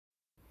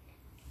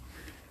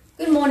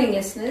Good morning,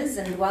 listeners,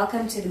 and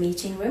welcome to the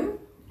meeting room.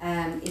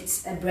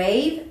 It's a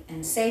brave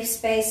and safe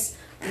space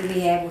where we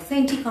have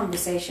authentic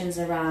conversations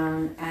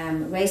around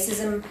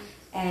racism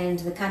and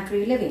the country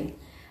we live in.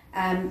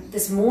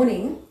 This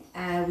morning,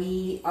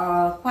 we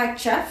are quite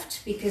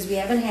chuffed because we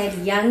haven't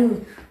had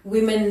young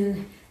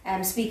women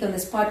speak on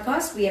this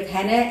podcast. We have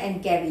Hannah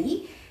and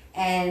Gabi,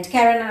 and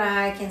Caren and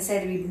I can say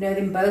that we know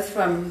them both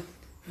from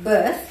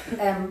birth.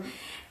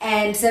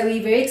 And so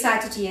we're very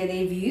excited to hear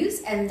their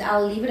views, and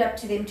I'll leave it up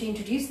to them to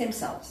introduce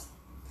themselves.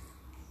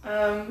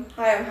 Hi,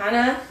 I'm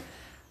Hannah,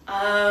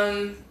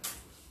 and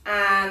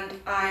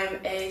I'm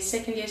a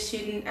second year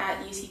student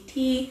at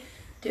UCT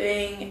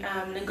doing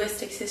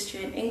linguistics,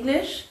 history and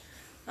English.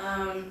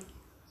 And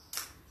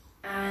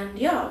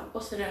yeah, I've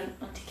also known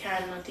Auntie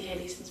Caren and Auntie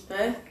Haley since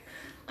birth.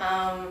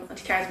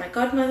 Auntie Karen's my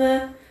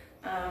godmother,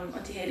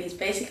 Auntie Haley's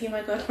basically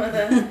my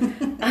godmother.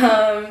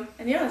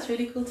 And yeah, it's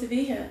really cool to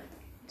be here.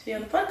 To be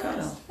on the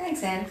podcast.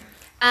 Thanks, Anne.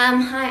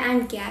 Hi,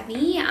 I'm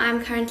Gabi.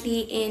 I'm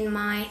currently in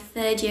my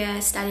third year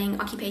studying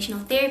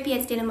occupational therapy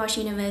at Stellenbosch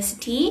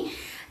University.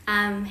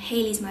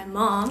 Haley's my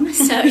mom,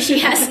 so she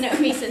has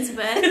known me since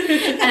birth,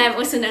 and I've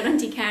also known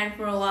Auntie Caren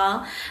for a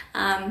while.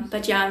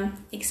 But yeah,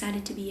 I'm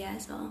excited to be here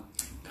as well.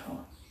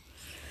 Cool.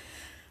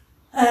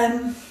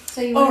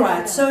 All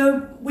right,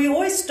 so we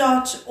always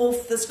start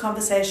off this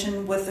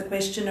conversation with a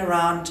question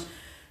around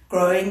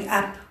growing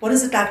up. What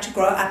is it like to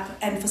grow up?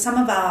 And for some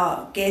of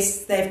our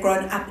guests, they've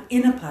grown up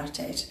in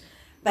apartheid.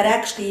 But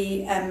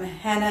actually,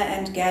 Hannah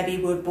and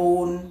Gabi were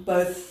born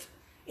both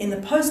in the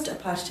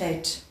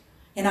post-apartheid,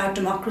 in our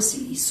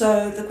democracy.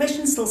 So the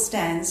question still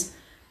stands,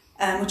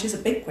 which is a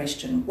big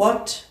question.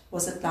 What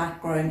was it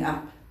like growing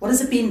up? What has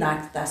it been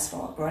like thus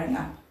far, growing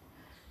up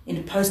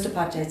in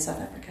post-apartheid South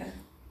Africa?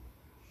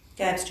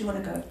 Gabs, do you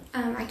want to go?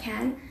 I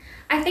can.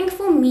 I think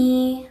for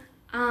me,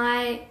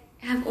 I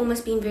have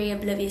almost been very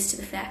oblivious to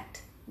the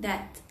fact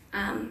that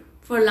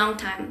for a long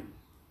time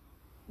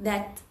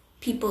that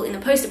people in the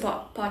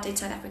post-apartheid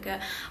South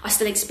Africa are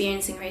still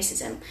experiencing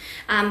racism,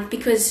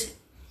 because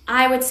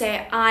I would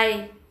say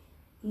I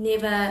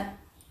never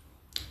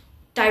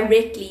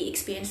directly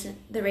experienced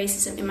the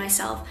racism in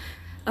myself,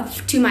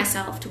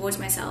 towards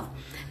myself,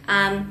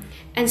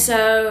 and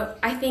so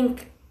I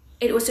think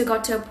it also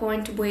got to a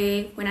point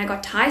where when I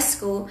got to high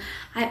school,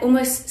 I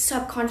almost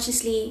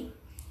subconsciously,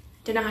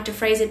 don't know how to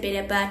phrase it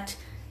better, but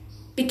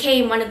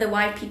became one of the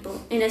white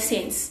people in a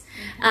sense.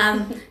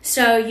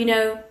 So,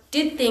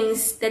 did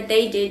things that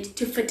they did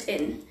to fit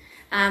in.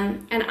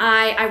 And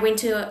I went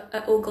to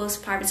an all-girls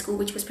private school,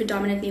 which was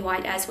predominantly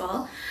white as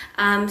well.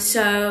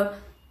 So,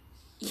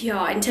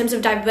 yeah, in terms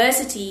of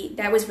diversity,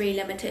 that was very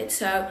limited.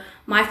 So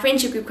my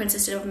friendship group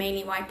consisted of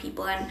mainly white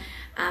people.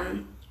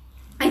 And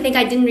I think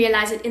I didn't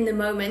realize it in the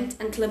moment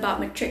until about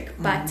matric,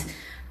 but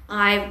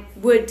I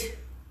would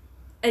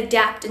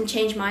adapt and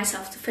change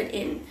myself to fit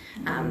in,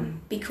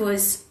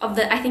 because of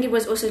I think it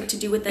was also to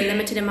do with the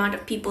limited amount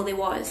of people there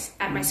was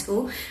at my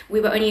school. We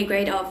were only a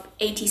grade of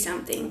 80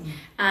 something.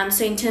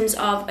 So in terms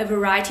of a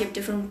variety of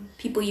different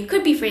people you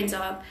could be friends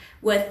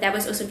with, that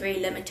was also very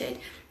limited.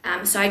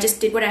 So I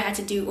just did what I had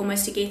to do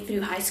almost to get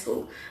through high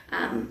school,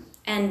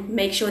 and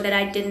make sure that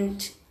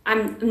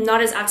I'm not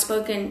as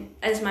outspoken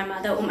as my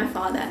mother or my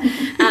father.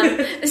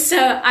 So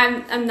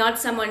I'm not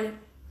someone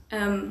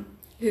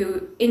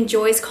who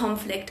enjoys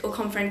conflict or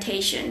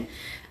confrontation.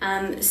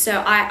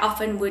 So I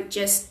often would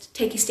just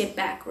take a step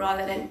back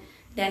rather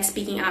than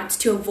speaking out,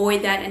 to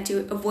avoid that and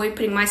to avoid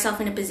putting myself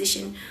in a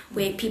position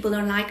where people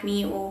don't like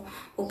me or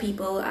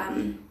people,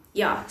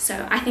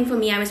 So I think for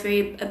me, I was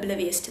very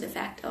oblivious to the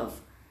fact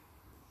of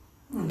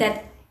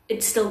that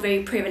it's still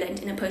very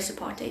prevalent in a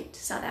post-apartheid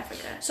South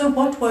Africa. So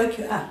what woke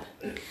you up?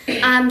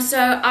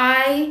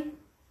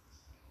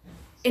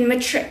 In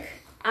matric,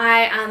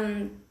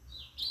 I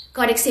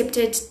got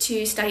accepted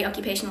to study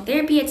occupational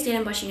therapy at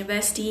Stellenbosch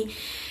University,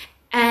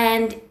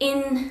 and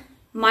in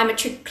my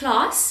matric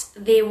class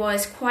there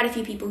was quite a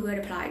few people who had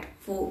applied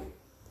for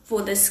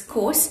this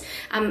course.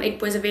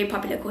 It was a very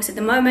popular course at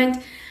the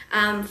moment.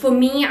 For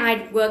me,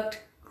 I'd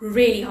worked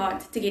really hard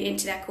to get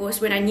into that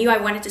course. When I knew I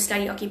wanted to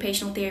study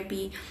occupational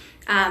therapy,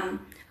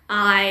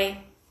 I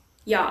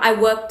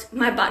worked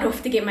my butt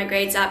off to get my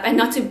grades up, and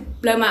not to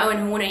blow my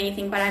own horn or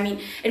anything, but I mean,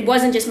 it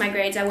wasn't just my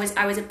grades. I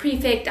was a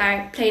prefect,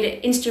 I played an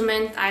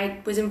instrument, I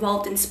was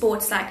involved in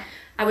sports, like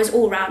I was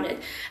all rounded.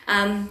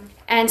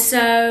 And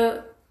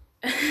so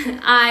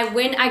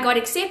when I got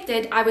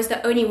accepted, I was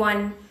the only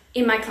one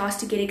in my class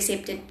to get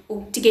accepted,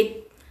 or to get,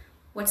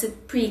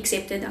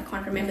 pre-accepted, I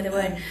can't remember the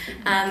word.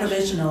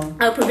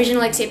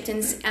 Provisional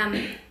acceptance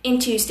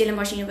into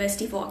Stellenbosch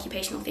University for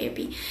occupational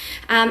therapy.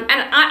 And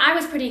I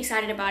was pretty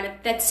excited about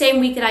it. That same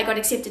week that I got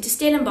accepted to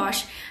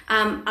Stellenbosch,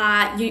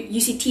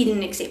 UCT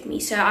didn't accept me.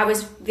 So I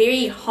was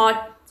very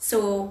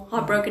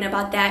heartbroken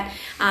about that.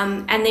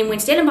 And then when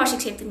Stellenbosch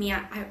accepted me,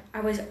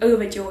 I was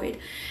overjoyed.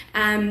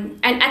 And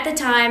at the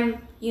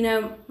time,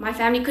 my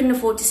family couldn't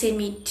afford to send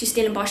me to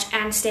Stellenbosch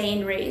and stay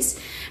in res.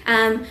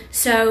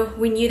 So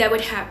we knew that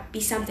would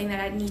be something that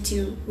I'd need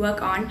to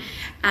work on.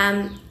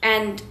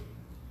 And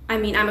I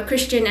mean, I'm a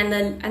Christian,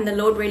 and the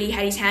Lord really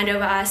had His hand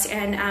over us,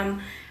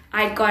 and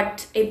I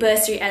got a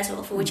bursary as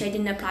well, for which I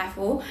didn't apply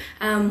for,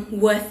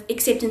 with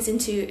acceptance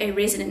into a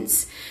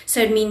residence.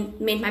 So it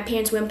meant my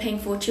parents weren't paying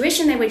for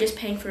tuition; they were just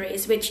paying for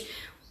res, which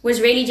was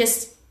really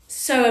just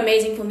so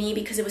amazing for me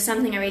because it was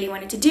something I really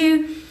wanted to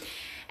do.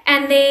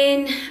 And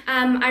then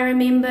I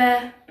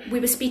remember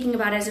we were speaking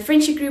about it as a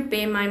friendship group.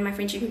 Bear in mind, my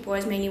friendship group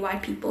was mainly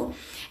white people,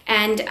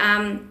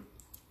 and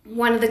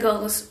one of the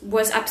girls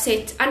was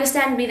upset,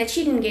 understandably, that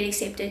she didn't get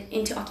accepted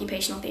into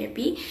occupational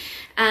therapy.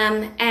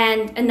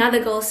 And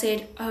another girl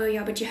said, oh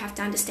yeah, but you have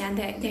to understand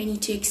that they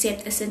need to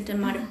accept a certain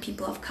amount of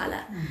people of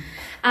color.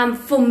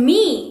 For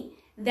me,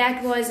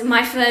 that was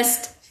my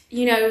first,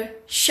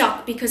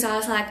 shock, because I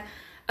was like,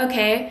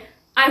 okay,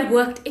 I've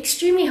worked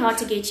extremely hard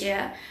to get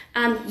here.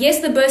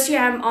 Yes, the bursary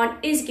I'm on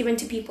is given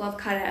to people of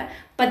color,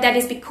 but that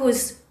is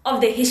because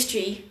of the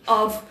history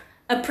of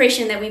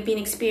oppression that we've been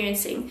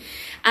experiencing.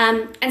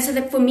 And so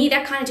that for me,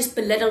 that kind of just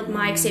belittled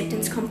my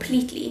acceptance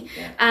completely.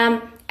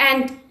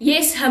 And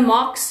yes, her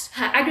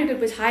aggregate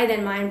was higher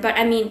than mine, but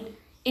I mean,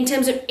 in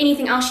terms of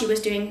anything else she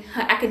was doing,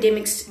 her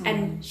academics,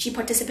 and she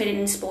participated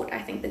in sport, I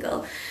think, the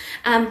girl.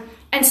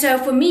 And so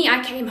for me,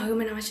 I came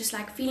home and I was just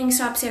like feeling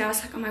so upset. I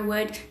was like, oh my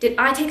word, did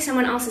I take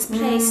someone else's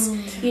place?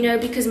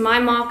 Because my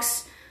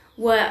marks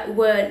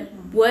were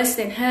worse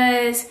than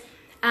hers.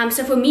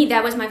 So for me,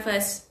 that was my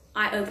first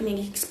eye-opening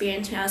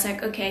experience where I was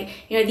like, okay,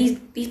 these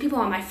people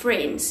are my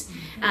friends.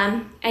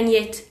 And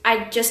yet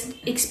I just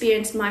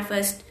experienced my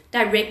first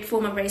direct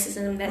form of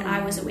racism that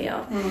I was aware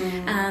of.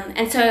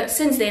 And so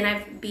since then,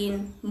 I've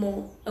been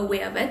more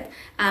aware of it.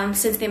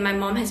 Since then, my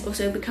mom has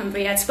also become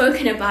very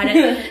outspoken about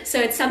it.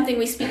 So it's something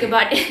we speak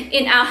about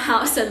in our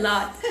house a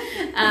lot.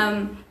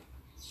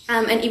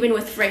 And even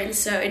with friends.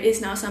 So it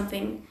is now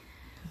something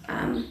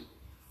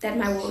that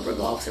my world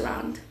revolves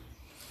around.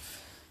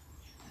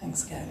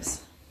 Thanks,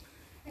 guys.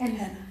 And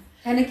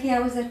Hanneke,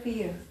 how was that for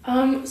you?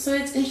 So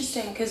it's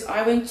interesting because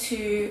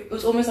it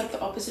was almost like the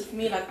opposite for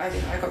me. Like I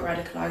think I got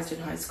radicalized in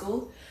high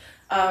school,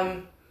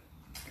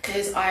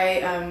 because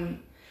I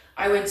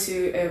went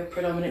to a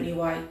predominantly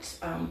white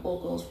all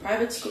girls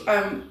private school,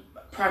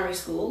 primary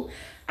school,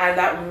 and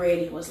that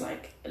really was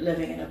like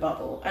living in a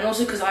bubble. And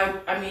also because I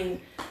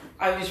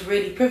was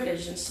really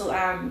privileged and still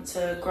am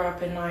to grow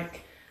up in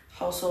like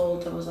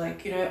household that was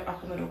like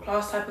upper middle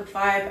class type of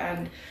vibe,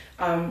 and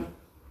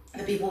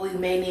the people we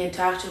mainly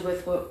interacted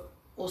with were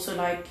also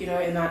like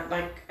in that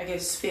like I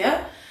guess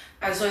sphere.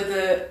 And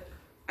so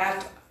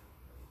at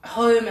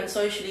home and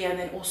socially, and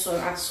then also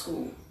at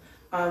school,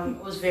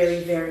 was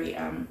very, very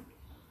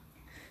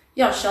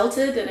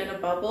sheltered and in a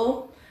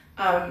bubble.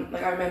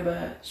 Like I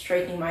remember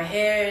straightening my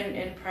hair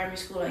in primary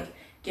school, like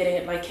getting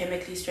it like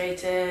chemically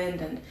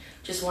straightened, and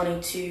just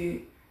wanting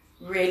to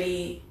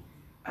really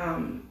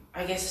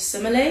I guess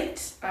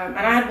assimilate. And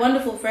I had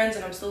wonderful friends,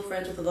 and I'm still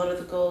friends with a lot of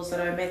the girls that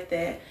I met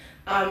there.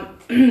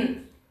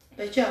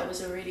 But yeah, it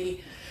was a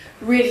really,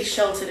 really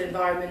sheltered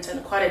environment,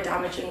 and quite a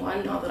damaging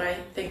one now that I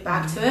think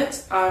back to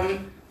it.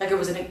 Like it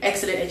was an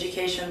excellent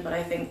education, but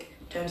I think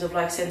in terms of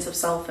like sense of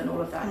self and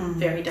all of that,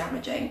 very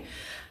damaging.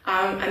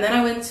 And then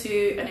I went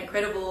to an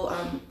incredible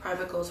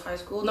private girls' high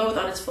school, not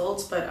without its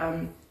faults, but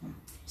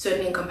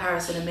certainly in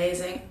comparison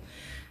amazing.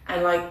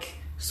 And like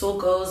saw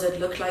girls that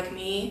looked like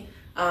me,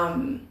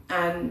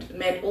 and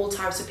met all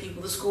types of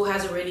people. The school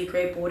has a really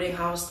great boarding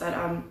house that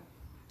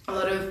a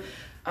lot of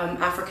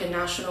African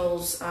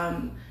nationals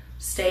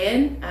stay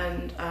in,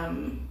 and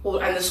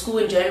the school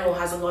in general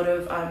has a lot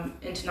of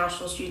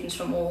international students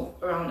from all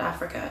around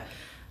Africa,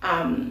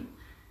 and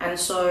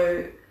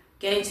so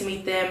getting to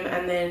meet them,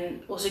 and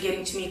then also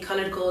getting to meet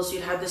coloured girls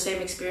who'd had the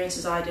same experience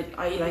as I did,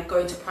 i.e. like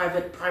going to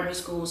private primary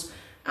schools,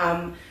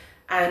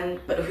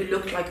 but who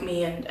looked like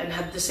me and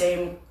had the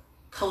same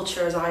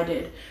culture as I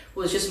did,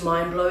 was just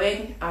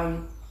mind-blowing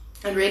and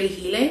really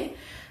healing.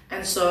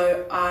 And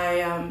so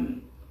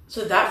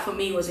so that for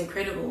me was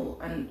incredible,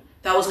 and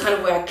that was kind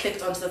of where I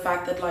clicked onto the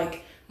fact that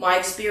like my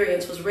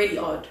experience was really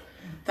odd.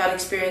 That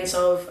experience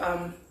of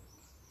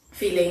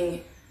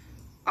feeling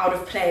out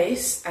of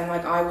place and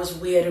like I was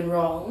weird and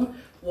wrong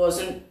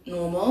wasn't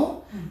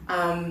normal,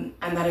 and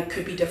that it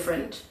could be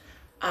different.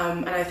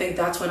 And I think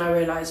that's when I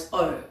realized,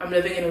 I'm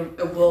living in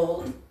a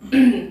world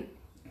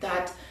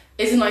that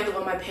isn't like the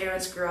one my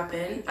parents grew up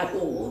in at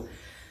all,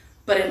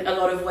 but in a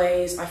lot of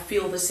ways I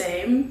feel the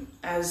same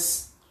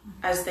as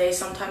they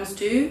sometimes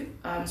do,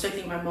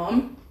 certainly my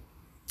mom.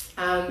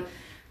 And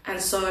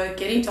so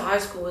getting to high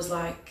school was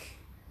like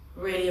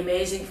really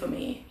amazing for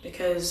me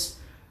because,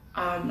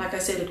 like I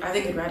said, I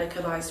think it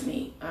radicalized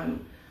me. I met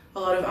a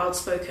lot of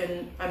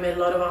outspoken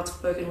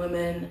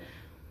women,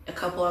 a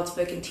couple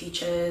outspoken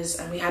teachers,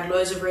 and we had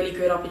loads of really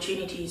great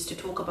opportunities to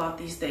talk about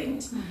these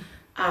things.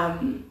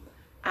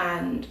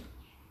 And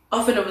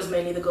often it was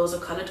mainly the girls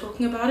of colour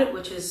talking about it,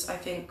 which is, I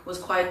think, was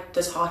quite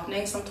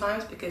disheartening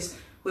sometimes because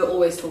we're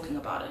always talking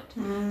about it.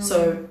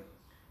 So,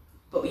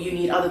 but you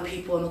need other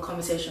people in the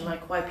conversation,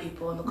 like white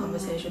people in the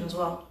conversation as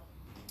well.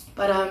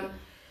 But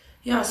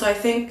so I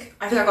think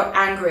I got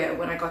angrier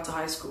when I got to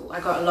high school. I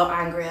got a lot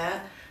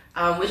angrier,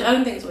 which I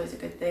don't think is always a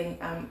good thing.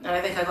 And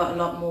I think I got a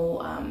lot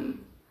more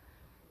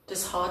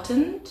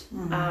disheartened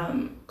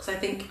because I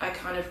think I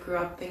kind of grew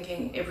up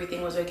thinking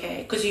everything was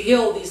okay. Because you hear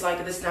all these,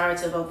 like, this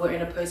narrative of we're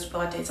in a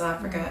post-apartheid South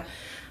Africa,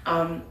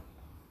 and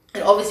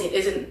obviously it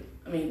isn't.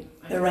 I mean,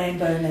 the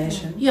Rainbow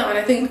Nation. Yeah, and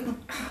I think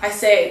I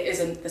say it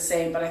isn't the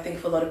same, but I think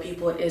for a lot of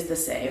people it is the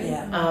same.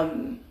 Yeah.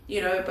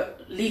 You know,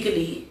 but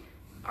legally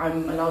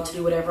I'm allowed to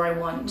do whatever I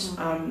want.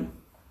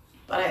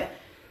 But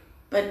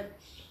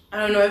I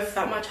don't know if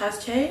that much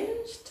has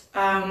changed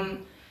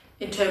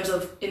in terms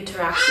of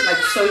interaction, like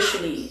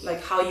socially,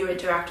 like how you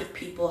interact with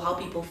people, how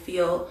people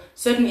feel.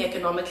 Certainly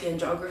economically and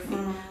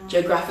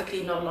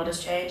geographically, not a lot has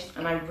changed,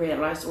 and I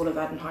realized all of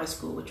that in high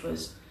school, which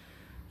was,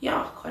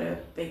 yeah, quite a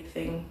big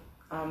thing.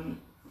 I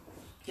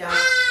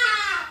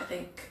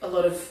think a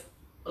lot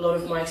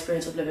of my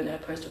experience of living in a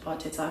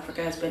post-apartheid South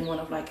Africa has been one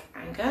of, like,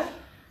 anger,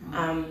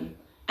 and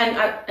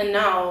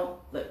now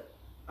that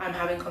I'm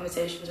having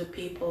conversations with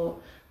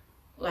people,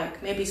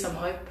 like, maybe some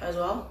hope as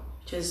well,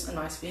 which is a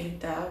nice feeling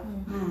to have.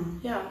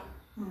 Yeah.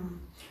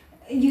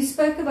 You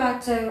spoke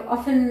about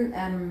often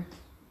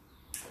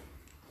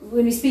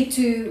when we speak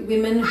to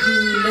women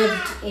who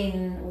lived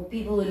in, or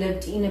people who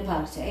lived in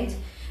apartheid,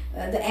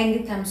 the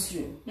anger comes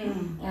through.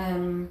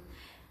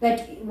 But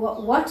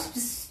what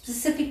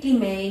specifically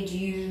made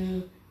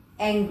you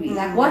angry?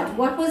 Like,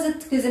 what was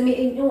it? Because, I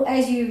mean,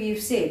 as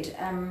you've said,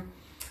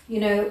 you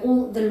know,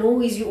 all the law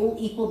is, you're all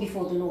equal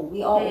before the law.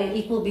 We are all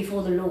equal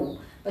before the law.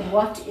 But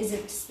what is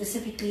it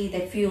specifically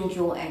that fueled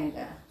your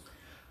anger?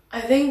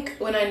 I think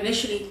when I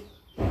initially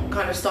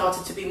kind of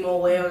started to be more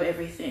aware of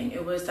everything,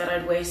 it was that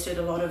I'd wasted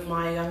a lot of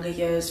my younger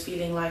years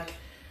feeling like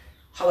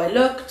how I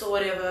looked or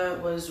whatever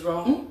was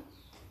wrong.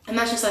 And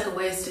that's just like a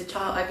wasted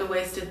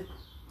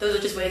those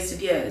are just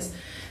wasted years.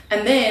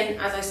 And then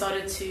as I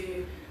started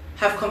to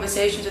have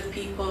conversations with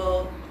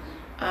people,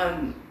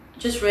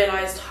 just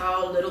realized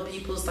how little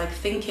people's, like,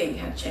 thinking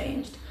had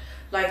changed.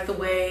 Like the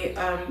way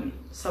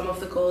some of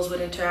the girls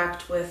would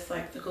interact with,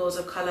 like, the girls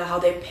of color, how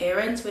their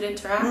parents would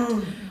interact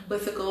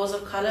with the girls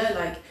of color.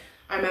 Like,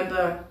 I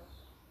remember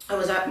I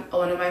was at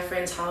one of my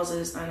friend's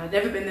houses and I'd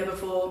never been there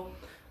before,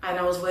 and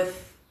I was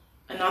with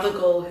another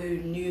girl who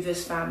knew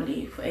this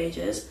family for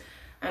ages,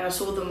 and we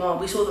saw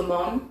the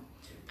mom,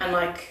 and,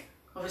 like,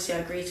 obviously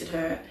I greeted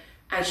her,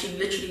 and she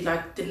literally,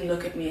 like, didn't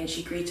look at me, and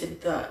she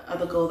greeted the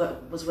other girl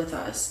that was with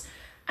us,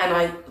 and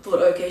I thought,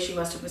 okay, she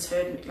must have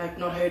misheard me, like,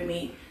 not heard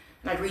me.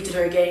 And I greeted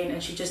her again,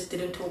 and she just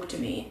didn't talk to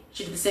me.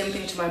 She did the same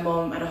thing to my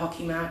mom at a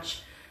hockey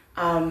match.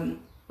 When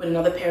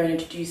another parent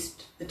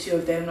introduced the two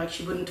of them, like,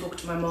 she wouldn't talk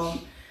to my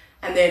mom.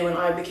 And then when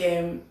I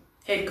became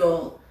head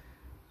girl,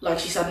 like,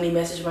 she suddenly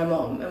messaged my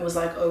mom and was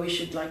like, oh, we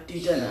should, like, do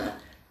dinner.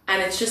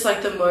 And it's just,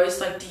 like, the most,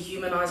 like,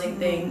 dehumanizing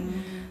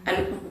thing.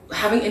 And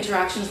having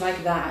interactions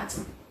like that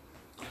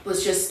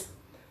was just,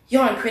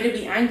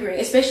 incredibly angering,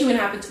 especially when it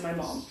happened to my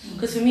mom.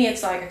 Because for me,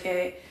 it's like,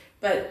 okay,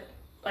 but,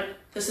 like,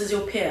 this is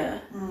your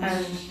peer,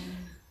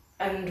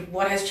 and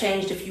what has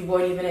changed if you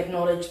won't even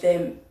acknowledge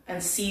them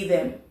and see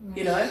them,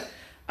 you know?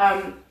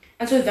 And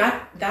so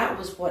that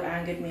was what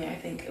angered me, I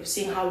think, of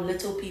seeing how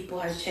little people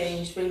had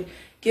changed. When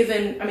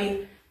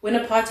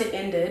apartheid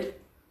ended,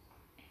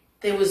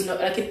 there was no,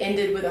 like, it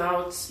ended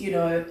without, you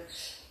know,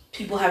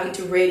 people having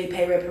to really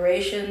pay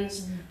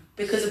reparations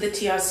because of the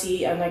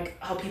TRC, and, like,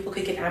 how people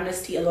could get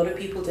amnesty. A lot of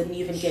people didn't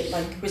even get,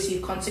 like,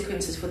 receive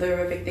consequences for the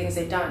horrific things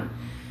they'd done.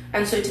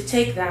 And so to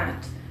take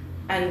that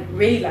and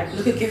really, like,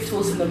 look a gift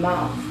horse in the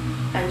mouth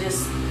and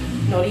just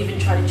not even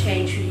try to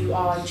change who you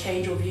are and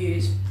change your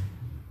views,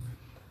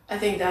 I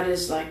think that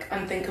is, like,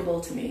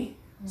 unthinkable to me.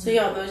 So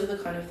yeah, those are the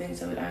kind of things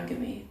that would anger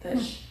me. That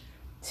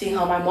seeing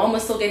how my mom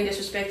was still getting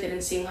disrespected,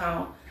 and seeing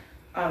how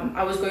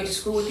I was going to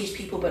school with these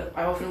people, but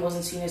I often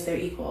wasn't seen as their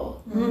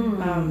equal,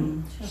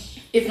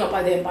 if not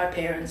by them, by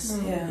parents.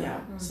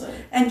 So.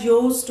 And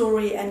your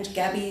story and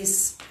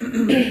Gabi's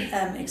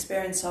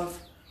experience of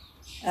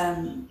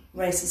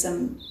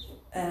racism,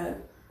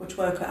 which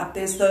woke her up.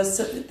 There's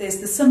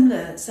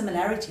the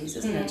similarities,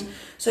 isn't it?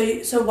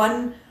 So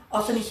one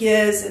often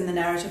hears in the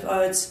narrative,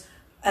 oh, it's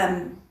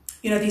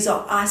you know, these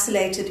are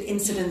isolated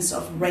incidents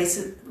of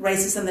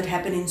racism that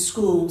happen in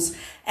schools,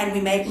 and we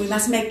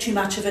mustn't make too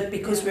much of it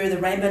because we're the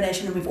Rainbow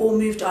Nation and we've all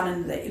moved on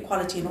in the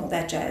equality and all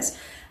that jazz.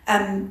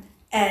 And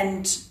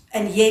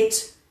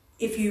yet,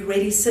 if you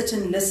really sit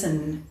and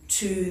listen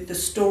to the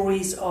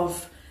stories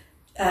of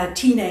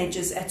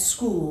teenagers at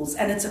schools,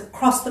 and it's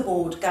across the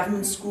board,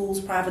 government schools,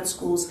 private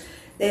schools,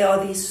 there are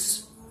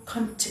these.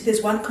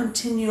 There's one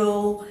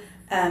continual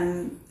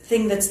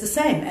thing that's the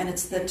same, and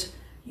it's that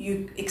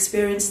you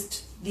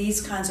experienced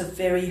these kinds of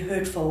very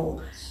hurtful,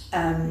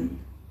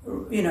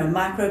 you know,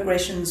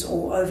 microaggressions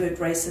or overt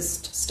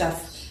racist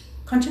stuff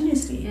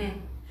continuously,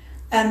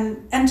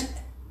 and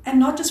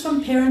not just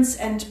from parents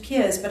and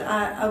peers, but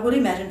I would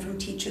imagine from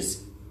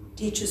teachers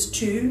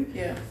too.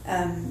 Yeah.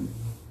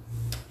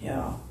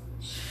 Yeah.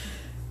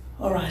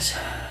 All right.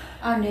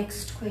 Our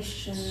next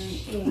question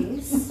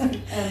is,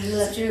 you'll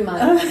have to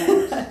remind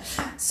me.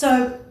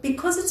 So,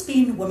 because it's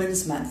been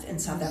Women's Month in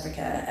South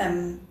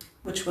Africa,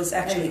 which was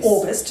actually Yes.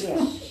 August,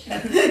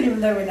 Yeah. even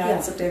though we're now Yeah.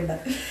 in September.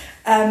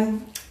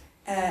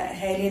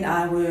 Hayley and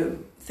I were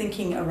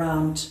thinking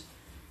around,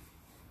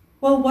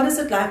 well, what is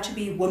it like to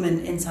be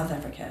women in South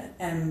Africa?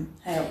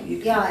 Hale, you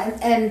can... Yeah,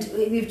 and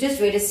we've just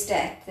read a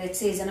stat that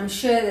says, and I'm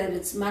sure that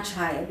it's much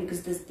higher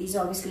because these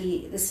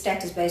obviously, the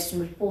stat is based on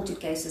reported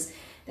cases,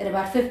 that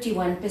about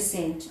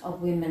 51%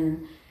 of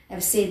women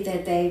have said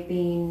that they've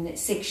been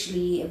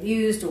sexually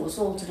abused or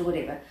assaulted or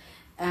whatever.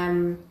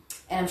 And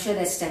I'm sure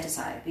that stat is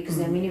higher because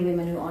there are many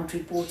women who aren't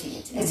reporting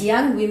it. As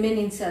young women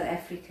in South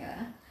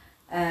Africa,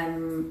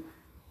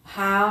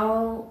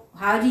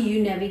 how do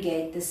you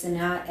navigate this, and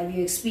how have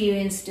you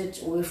experienced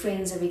it, or your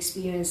friends have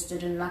experienced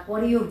it, and like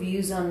what are your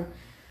views on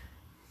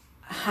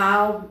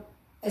how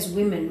as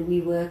women we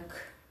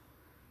work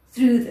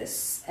through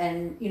this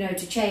and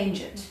to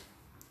change it?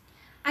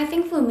 I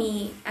think for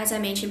me, as I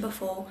mentioned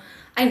before,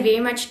 I very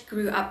much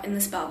grew up in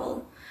this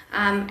bubble.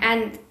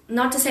 And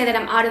not to say that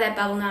I'm out of that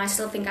bubble now, I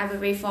still think I have a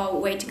very far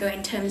way to go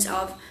in terms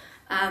of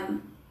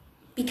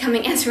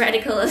becoming as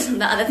radical as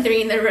the other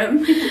three in the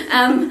room.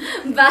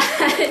 But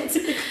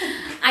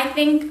I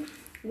think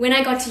when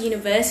I got to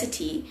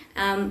university,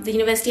 the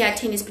university I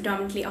attend is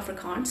predominantly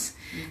Afrikaans.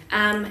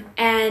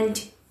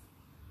 And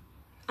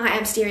I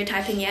am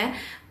stereotyping here,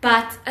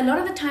 but a lot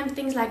of the time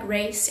things like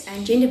race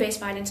and gender-based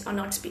violence are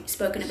not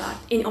spoken about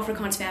in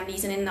Afrikaans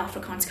families and in the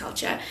Afrikaans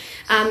culture.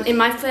 In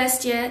my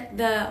first year,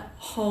 the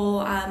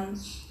whole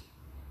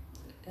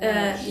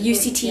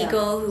UCT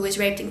girl who was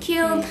raped and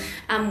killed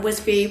was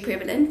very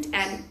prevalent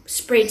and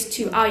spread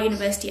to our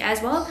university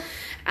as well.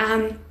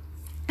 And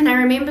I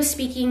remember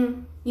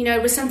speaking,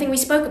 it was something we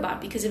spoke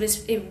about because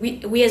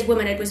we as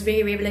women, it was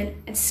very prevalent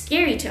and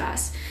scary to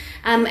us.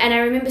 And I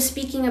remember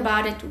speaking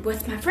about it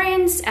with my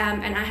friends,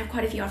 and I have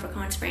quite a few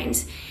Afrikaans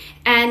friends.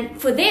 And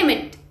for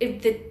them,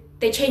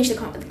 they changed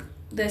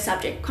the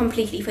subject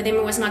completely. For them,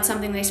 it was not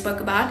something they spoke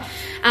about.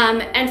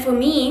 And for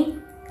me,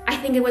 I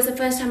think it was the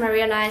first time I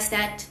realized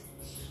that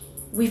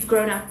we've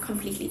grown up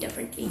completely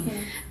differently.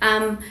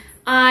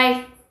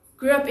 I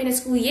grew up in a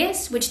school,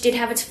 yes, which did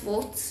have its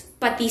faults,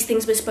 but these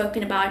things were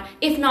spoken about,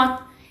 if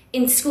not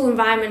in school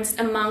environments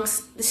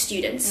amongst the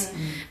students.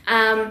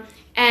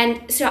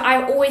 And so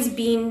I've always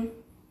been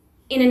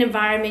in an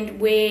environment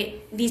where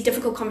these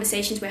difficult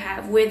conversations were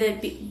had, whether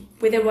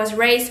it was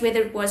race, whether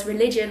it was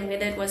religion,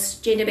 whether it was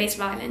gender-based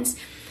violence.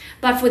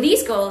 But for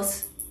these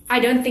girls,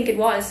 I don't think it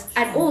was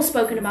at all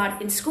spoken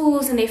about in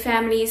schools and their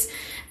families.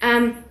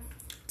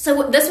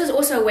 So this was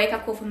also a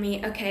wake-up call for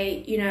me.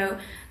 Okay,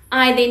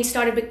 I then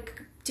started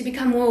to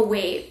become more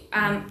aware.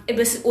 It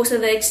was also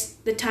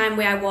the time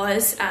where I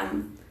was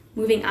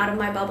moving out of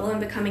my bubble and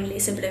becoming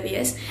less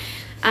oblivious.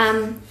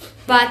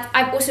 But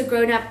I've also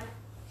grown up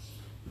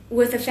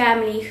with a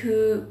family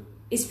who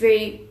was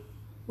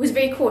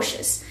very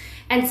cautious.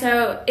 And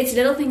so it's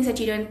little things that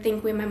you don't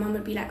think, where my mom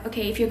would be like,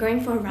 okay, if you're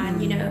going for a run,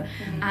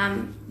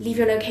 leave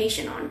your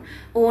location on.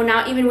 Or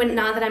now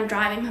that I'm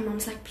driving, my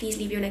mom's like, please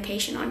leave your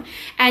location on.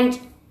 And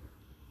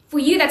for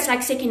you, that's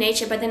like second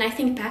nature. But then I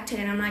think back to it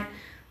and I'm like,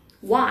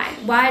 why?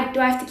 Why do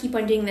I have to keep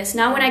on doing this?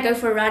 Now when I go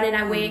for a run and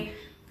I wear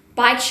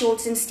bike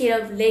shorts instead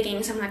of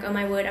leggings, I'm like, oh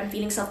my word, I'm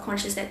feeling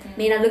self-conscious that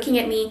men are looking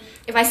at me.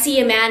 If I see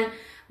a man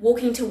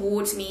walking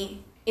towards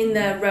me in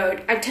the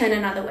road, I turn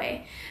another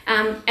way.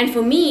 And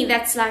for me,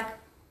 that's like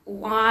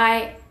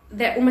why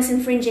they're almost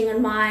infringing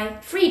on my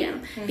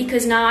freedom,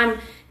 because now I'm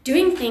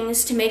doing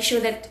things to make sure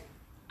that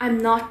I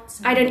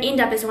don't end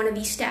up as one of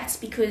these stats,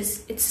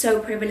 because it's so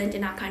prevalent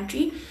in our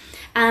country.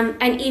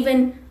 And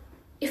even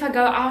if I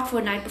go out for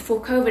a night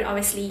before COVID,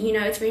 obviously,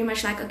 it's very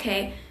much like,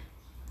 okay,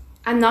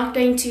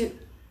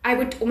 I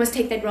would almost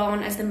take that role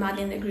on as the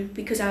mother in the group,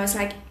 because I was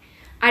like,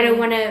 I don't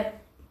want to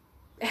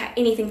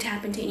anything to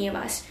happen to any of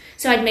us.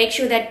 So I'd make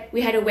sure that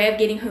we had a way of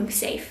getting home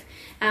safe.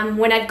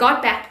 When I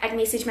got back, I'd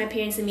message my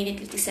parents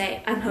immediately to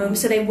say I'm home,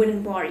 so they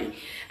wouldn't worry.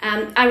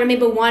 I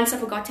remember once I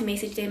forgot to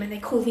message them and they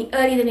called me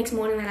early the next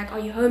morning. They're like, are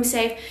you home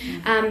safe?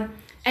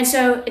 And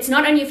so it's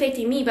not only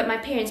affecting me, but my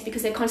parents,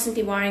 because they're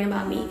constantly worrying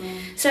about me.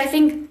 So I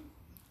think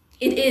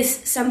it is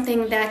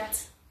something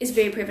that is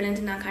very prevalent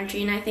in our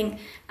country. And I think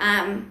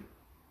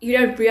you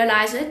don't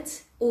realize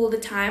it all the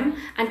time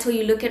until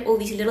you look at all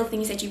these little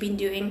things that you've been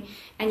doing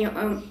and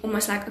you're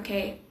almost like,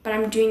 okay, but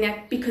I'm doing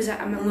that because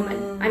I'm a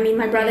woman. I mean,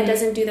 my brother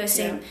doesn't do those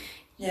same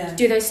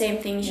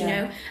things, you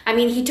know. I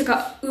mean, he took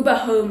a Uber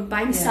home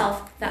by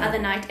himself the other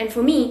night, and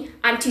for me,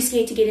 I'm too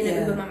scared to get in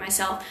an Uber by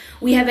myself.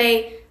 We have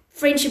a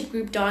friendship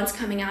group dance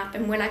coming up,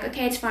 and we're like,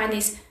 okay, it's fine,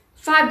 there's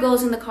 5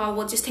 girls in the car,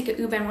 we'll just take an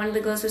Uber. And one of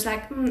the girls was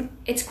like,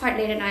 it's quite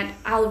late at night,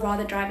 I'll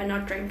rather drive and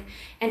not drink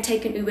and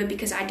take an Uber,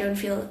 because I don't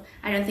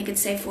think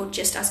it's safe for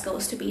just us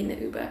girls to be in the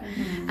Uber.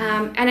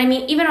 And I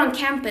mean, even on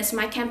campus,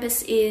 my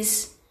campus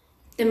is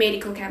the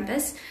medical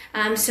campus,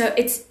 so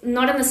it's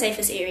not in the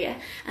safest area,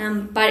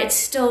 but it's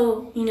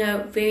still, you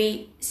know,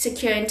 very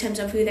secure in terms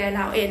of who they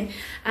allow in.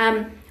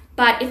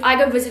 But if I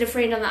go visit a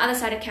friend on the other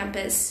side of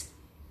campus,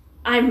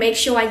 I make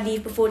sure I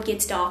leave before it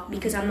gets dark,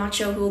 because I'm not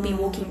sure who will be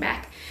walking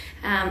back.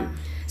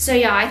 So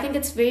yeah, I think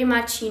it's very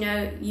much, you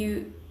know,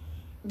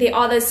 there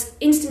are those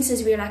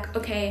instances where you're like,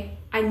 okay,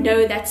 I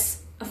know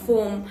that's a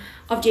form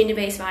of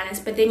gender-based violence,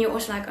 but then you're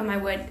also like, oh my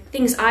word,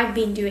 things I've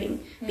been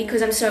doing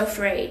because I'm so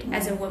afraid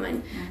as a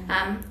woman,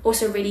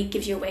 also really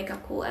gives you a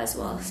wake-up call as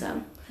well.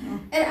 So,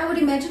 and I would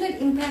imagine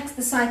it impacts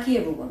the psyche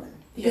of a woman,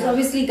 because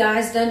obviously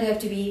guys don't have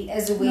to be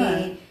as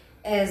aware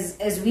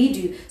as we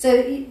do. So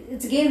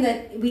it's again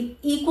that we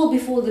equal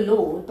before the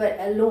Lord, but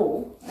a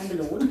law and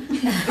the Lord.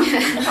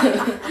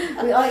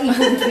 We are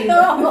equal between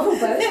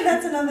both. Yeah,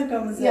 that's another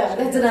conversation. Yeah,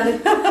 that's another.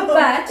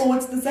 But or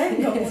it's the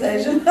same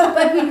conversation.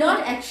 But we're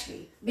not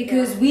actually,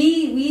 because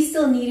we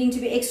still needing to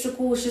be extra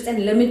cautious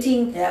and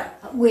limiting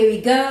where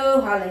we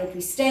go, how late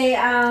we stay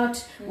out,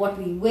 what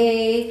we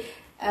wear.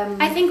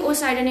 I think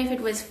also, I don't know if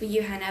it was for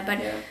you, Hannah, but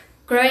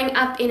growing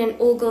up in an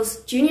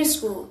all-girls junior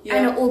school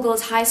and an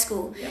all-girls high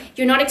school,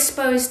 you're not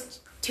exposed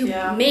to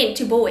men,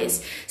 to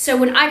boys. So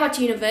when I got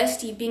to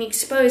university, being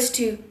exposed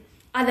to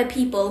other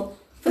people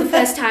for the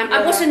first time,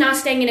 I'm also now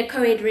staying in a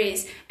co-ed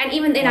res, and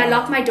even then I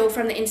lock my door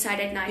from the inside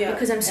at night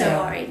because I'm so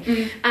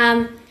worried.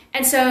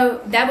 And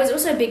so that was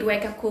also a big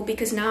wake-up call,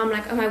 because now I'm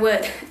like, oh my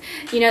word,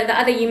 the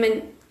other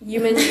human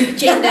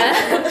gender,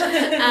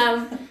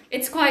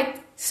 it's quite,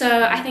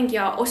 so I think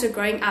also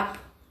growing up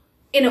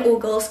in an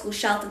all-girls school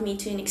sheltered me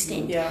to an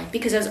extent,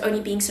 because I was only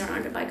being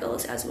surrounded by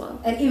girls as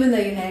well. And even though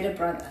you had a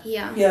brother.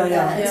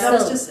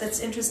 It's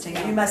interesting.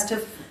 You must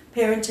have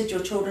parented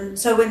your children.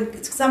 So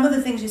when some of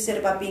the things you said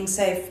about being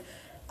safe,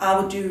 I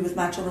would do with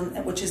my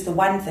children, which is the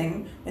one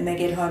thing, when they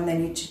get home, they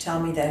need to tell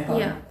me they're home.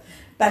 Yeah.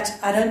 But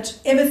I don't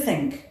ever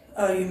think,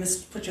 oh, you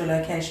must put your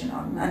location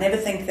on. I never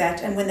think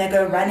that. And when they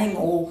go running,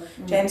 or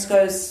James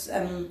goes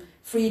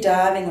free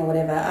diving or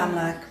whatever, I'm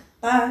like,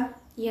 bye.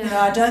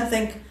 Yeah. I don't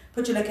think,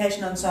 put your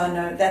location on, so I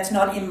know that's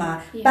not in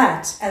my...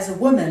 But as a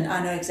woman,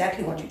 I know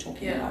exactly what you're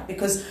talking about,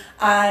 because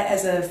I,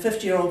 as a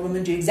 50-year-old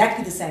woman, do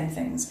exactly the same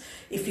things.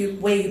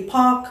 Where you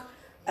park,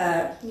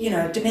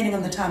 depending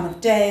on the time of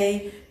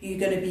day, you're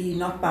going to be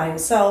not by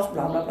yourself,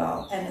 blah, blah,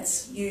 blah. And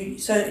it's you.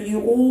 So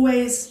you're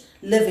always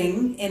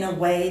living in a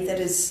way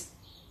that is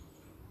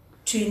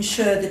to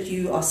ensure that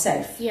you are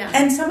safe. Yeah.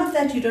 And some of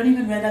that you don't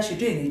even realize you're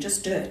doing. You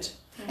just do it.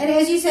 And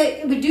as you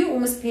say, we do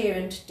almost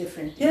parent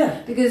differently.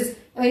 Yeah. Because,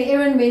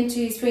 Aaron went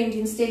to his friend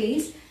in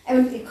Stellies,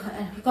 and he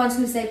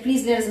constantly said,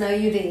 please let us know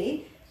you're there.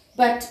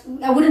 But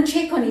I wouldn't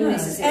check on him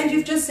necessarily. And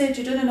you've just said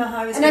you didn't know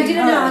how he was getting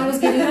home. And I didn't know how he was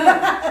getting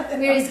home.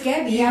 Whereas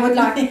Gabi, I would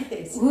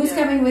like, who's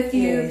coming with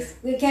you? Yes.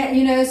 We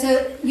can't,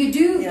 so you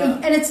do,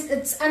 and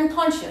it's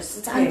unconscious.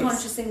 It's an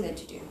unconscious thing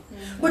that you do.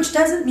 Which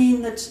doesn't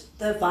mean that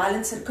the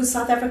violence, because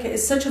South Africa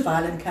is such a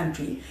violent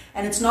country,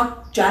 and it's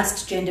not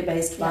just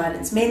gender-based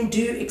violence. Men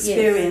do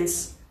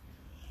experience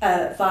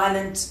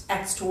violent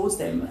acts towards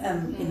them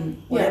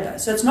in whatever.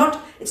 So it's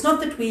not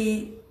that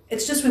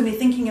it's just when we're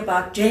thinking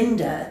about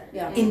gender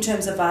in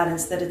terms of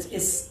violence that it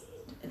is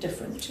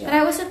different. But I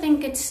also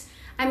think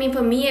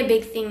for me, a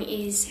big thing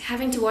is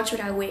having to watch what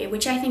I wear,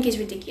 which I think is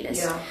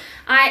ridiculous. Yeah.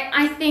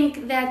 I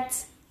think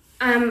that,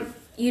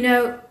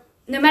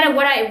 no matter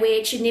what I wear,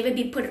 it should never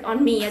be put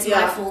on me as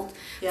my fault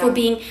for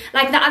being...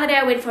 Like the other day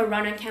I went for a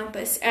run on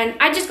campus, and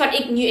I just got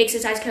new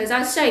exercise clothes. I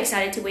was so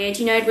excited to wear it.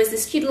 It was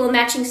this cute little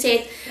matching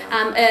set,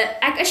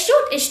 a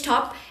short-ish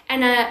top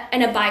and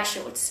a bike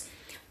shorts.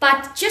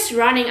 But just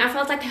running, I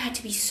felt like I had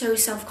to be so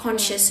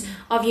self-conscious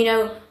of,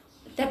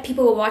 that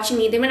people were watching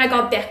me. Then when I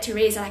got back to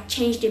res, I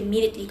changed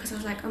immediately, because I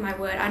was like, oh my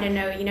word, I don't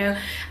know,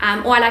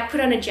 or I put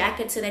on a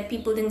jacket so that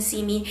people didn't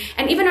see me.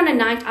 And even on a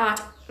night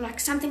out,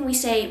 something we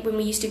say when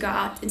we used to go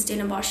out in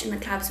Stellenbosch in the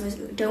clubs was,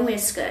 don't wear a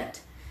skirt,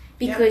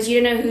 because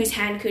you don't know whose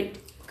hand could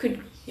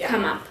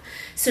come up,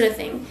 sort of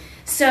thing.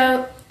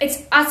 So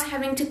it's us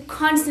having to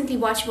constantly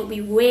watch what we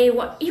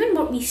wear, even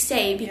what we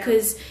say,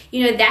 because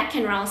that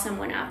can rile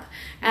someone up,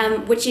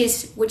 which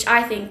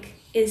I think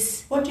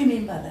is... What do you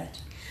mean by that?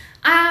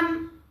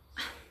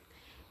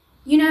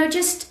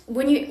 Just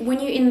when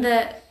you're in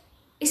the,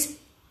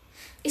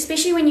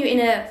 especially when you're in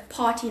a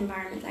party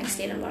environment like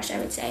Stellenbosch, I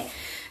would say,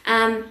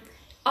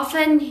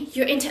 often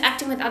you're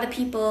interacting with other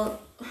people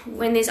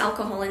when there's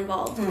alcohol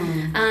involved,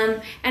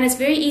 and it's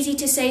very easy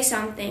to say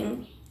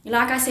something.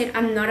 Like I said,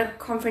 I'm not a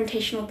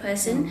confrontational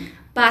person,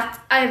 but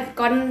I've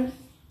gotten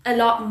a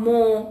lot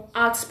more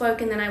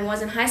outspoken than I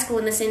was in high school,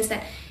 in the sense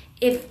that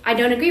if I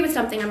don't agree with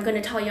something, I'm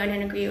going to tell you I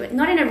don't agree with it.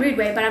 Not in a rude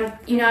way, but I'm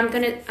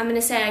going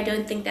to say I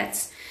don't think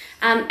that's...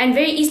 and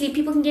very easily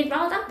people can get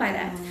riled up by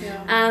that.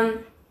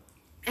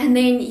 And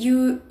then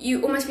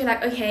you almost feel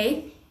like,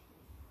 okay,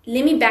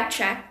 let me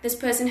backtrack. This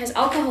person has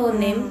alcohol in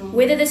them,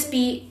 whether this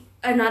be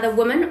another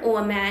woman or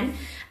a man.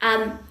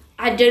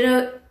 I don't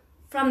know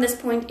from this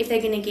point if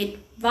they're going to get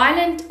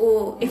violent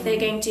or if they're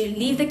going to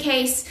leave the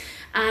case.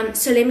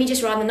 So let me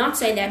just rather not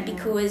say that,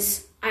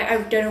 because I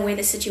don't know where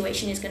the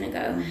situation is going to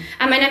go.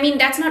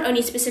 And that's not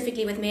only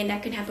specifically with men,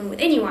 that can happen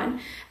with anyone.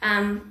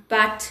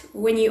 But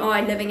when you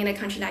are living in a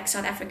country like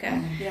South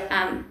Africa,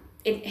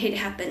 it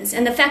happens.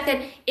 And the fact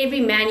that every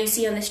man you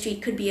see on the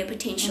street could be a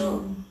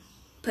potential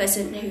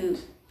person who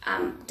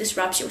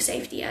disrupts your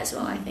safety as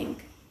well, I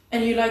think.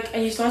 And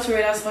you start to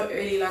realize how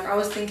early, I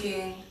was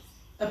thinking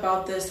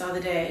about this the other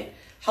day,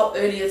 how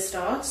early it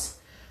starts.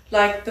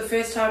 Like the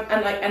first time,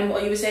 and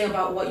what you were saying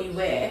about what you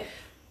wear,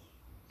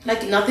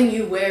 like nothing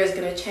you wear is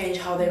gonna change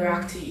how they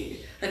react to you.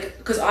 Like,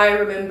 because I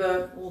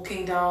remember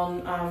walking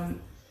down, I don't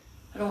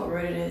know what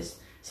road it is,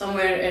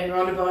 somewhere in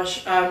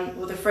Rondebosch,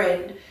 with a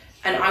friend,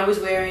 and I was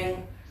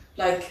wearing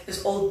like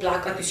this old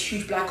black, like this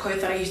huge black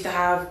coat that I used to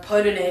have,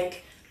 polo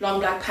neck, long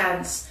black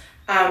pants,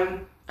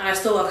 and I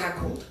still got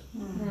catcalled.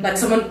 Like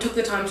someone took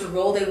the time to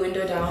roll their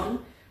window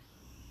down,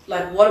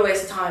 like what a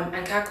waste of time,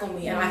 and catcall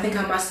me. And I think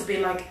I must have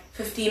been like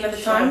 15 at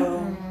the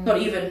time, not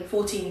even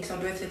 14, because my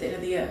birthday at the end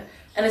of the year.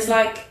 And it's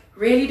like,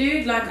 really,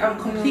 dude? Like, I'm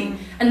complete.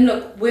 And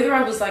look, whether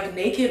I was like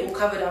naked or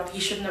covered up, he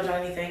shouldn't have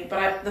done anything.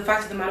 But the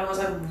fact of the matter was,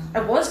 I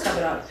was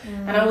covered up,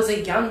 and I was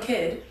a young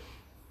kid,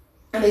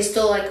 and they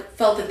still like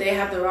felt that they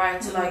had the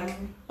right to like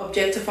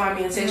objectify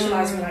me and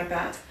sexualize me like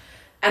that.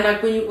 And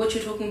like what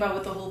you're talking about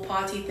with the whole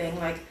party thing,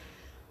 like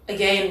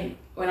again,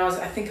 when I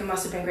think it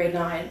must have been grade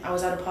 9, I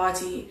was at a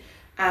party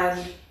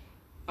and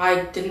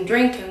I didn't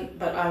drink,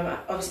 but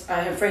obviously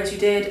I have friends who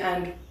did,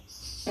 and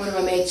one of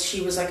my mates,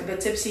 she was like a bit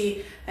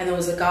tipsy, and there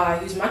was a guy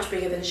who's much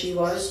bigger than she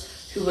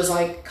was who was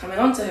like coming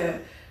on to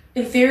her.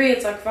 In theory,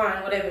 it's like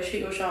fine, whatever, shoot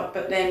your shot,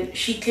 but then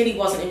she clearly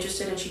wasn't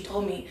interested, and she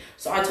told me.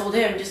 So I told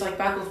him, just like,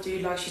 back off,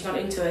 dude, like she's not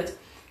into it.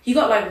 He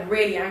got like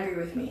really angry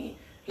with me,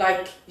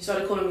 like he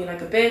started calling me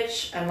like a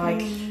bitch, and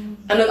like,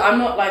 and look, I'm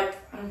not like,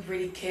 I don't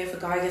really care if a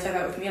guy gets like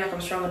that with me, like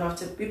I'm strong enough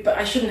to be, but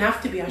I shouldn't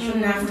have to be, I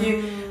shouldn't have to,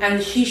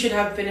 and he should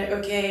have been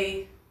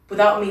okay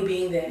without me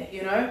being there,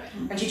 you know,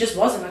 and she just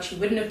wasn't, like she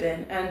wouldn't have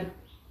been. And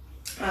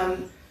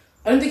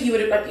I don't think he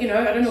would have, like, you know,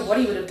 I don't know what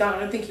he would have done. I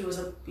don't think he was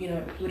he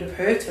would have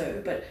hurt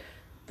her, but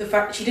the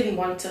fact that she didn't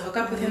want to hook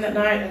up with him that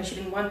night, and she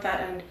didn't want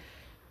that,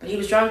 but he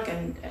was drunk,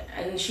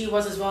 and she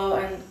was as well,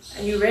 and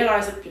you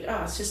realize that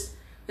it's just,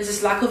 there's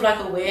this lack of like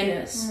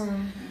awareness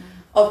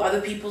of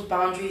other people's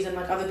boundaries and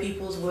like other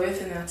people's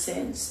worth in that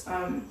sense.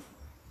 And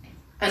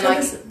so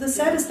like the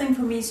saddest thing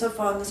for me so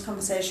far in this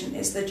conversation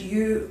is that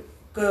you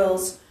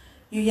girls,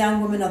 you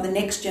young women, are the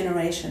next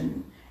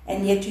generation,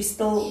 and yet you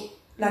still,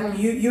 like,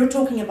 you're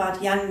talking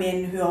about young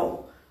men who are,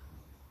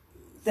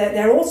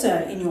 they're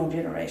also in your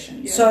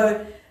generation. Yeah.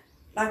 So,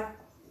 like,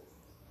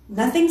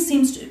 nothing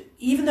seems to,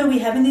 even though we're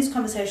having these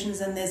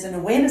conversations and there's an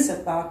awareness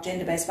about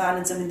gender-based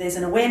violence, I mean, there's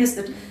an awareness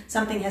that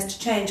something has to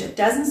change, it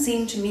doesn't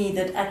seem to me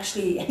that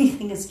actually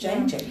anything is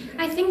changing.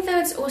 I think though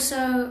it's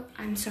also,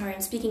 I'm sorry,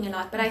 I'm speaking a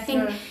lot, but I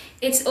think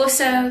it's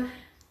also,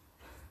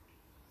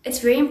 it's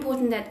very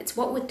important that it's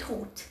what we're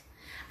taught.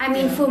 I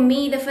mean, for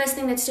me, the first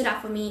thing that stood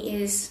out for me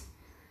is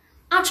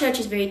our church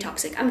is very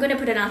toxic. I'm going to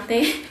put it out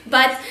there.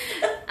 But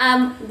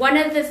one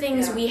of the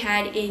things we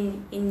had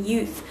in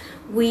youth,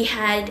 we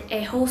had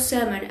a whole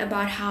sermon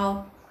about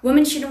how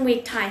women shouldn't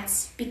wear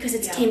tights because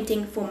it's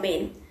tempting for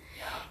men.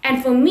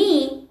 And for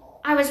me,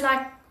 I was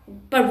like,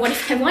 but what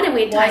if I want to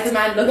wear tights? Why is the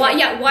man looking?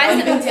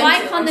 Why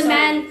can't the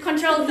man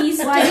control his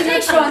Why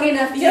strong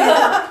enough?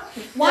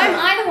 Why am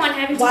I the one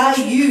having to? Why are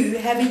you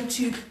having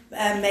to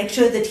make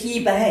sure that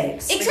he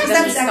behaves? Exactly. Because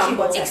that's actually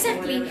what's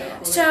Exactly.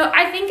 So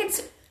I think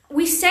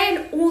we say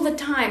it all the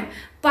time,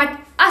 but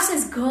us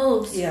as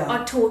girls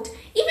are taught.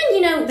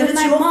 Even with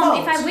my mom,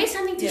 if I wear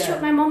something too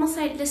short, my mom will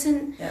say,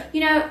 "Listen,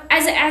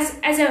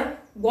 as a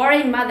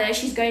worrying mother,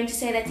 she's going to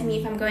say that to me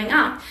if I'm going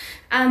out."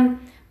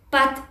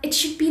 But it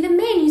should be the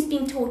man who's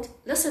being taught,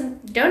 listen,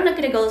 don't look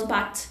at a girl's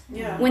butt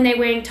when they're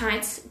wearing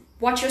tights.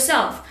 Watch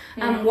yourself.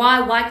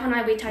 Why can't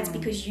I wear tights?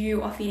 Because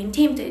you are feeling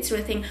tempted, sort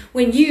of thing.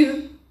 When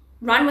you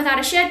run without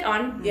a shirt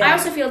on, I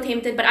also feel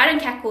tempted, but I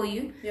don't catcall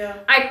you.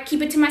 I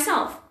keep it to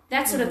myself.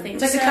 That sort of thing.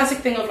 It's like the classic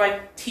thing of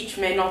like, teach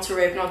men not to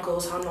rape, not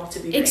girls how not to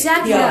be raped.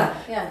 Exactly.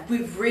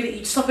 We've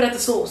really, stop it at the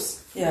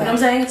source. Yeah. You know what I'm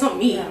saying? It's not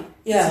me.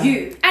 It's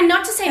you. And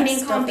not to say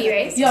men can't be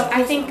raped.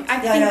 I think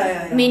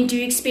men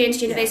do experience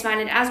gender-based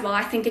violence as well.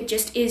 I think it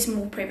just is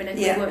more prevalent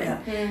in women.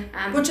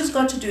 Which has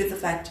got to do with the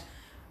fact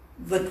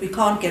that we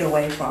can't get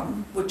away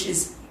from, which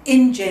is,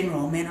 in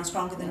general, men are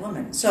stronger than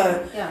women.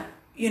 So,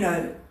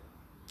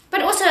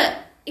 But also,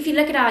 if you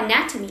look at our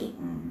anatomy,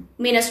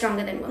 men are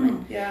stronger than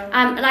women.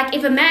 Like,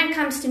 if a man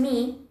comes to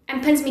me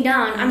and pins me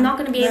down, I'm not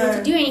going to be able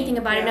to do anything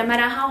about it, no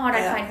matter how hard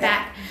I fight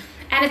back.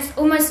 And it's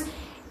almost,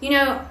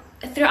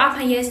 throughout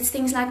my years, it's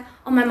things like,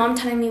 my mom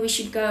telling me we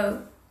should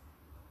go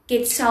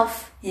get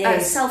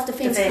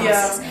self-defense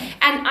classes,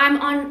 and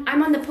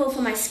I'm on the pill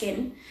for my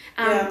skin.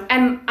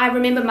 And I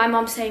remember my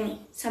mom saying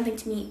something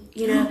to me,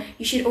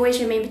 you should always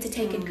remember to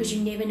take it because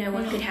you never know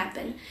what could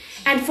happen.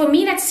 And for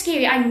me, that's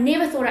scary. I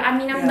never thought,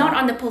 I'm not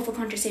on the pill for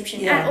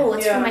contraception at all.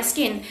 It's for my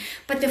skin.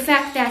 But the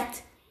fact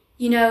that,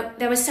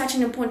 that was such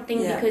an important thing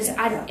because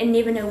I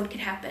never know what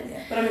could happen.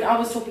 But I mean, I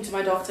was talking to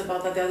my doctor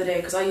about that the other day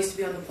because I used to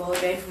be on the pill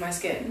again for my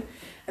skin,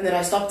 and then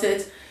I stopped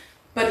it.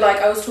 But like,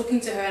 I was talking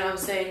to her and I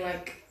was saying,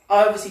 like,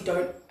 I obviously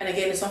don't, and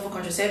again, it's not for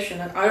contraception,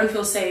 like, I don't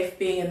feel safe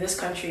being in this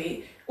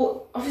country,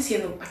 or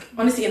obviously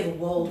honestly in the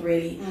world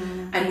really,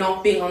 and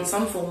not being on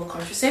some form of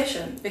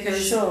contraception,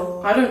 because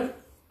I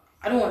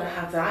don't want to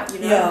have that,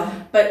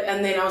 But,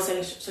 and then I was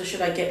saying, so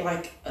should I get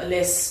like a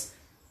less,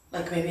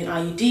 like maybe an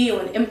IUD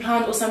or an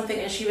implant or something?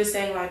 And she was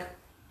saying like,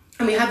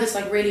 And we had this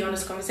like really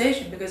honest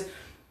conversation, because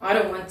I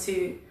don't want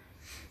to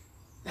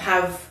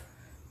have,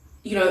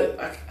 you know,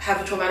 like,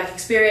 have a traumatic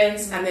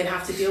experience and then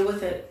have to deal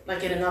with it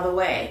like in another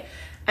way.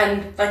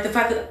 And like the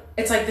fact that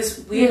it's like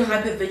this weird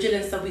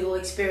hypervigilance that we all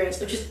experience,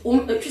 which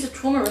is a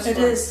trauma response. It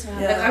is.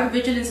 Like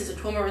hypervigilance is a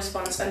trauma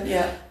response, and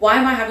why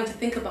am I having to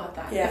think about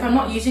that? If I'm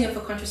not using it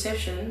for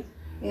contraception,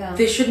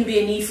 there shouldn't be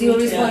a need for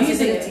me to be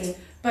using it.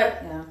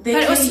 But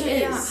there also,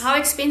 is. how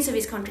expensive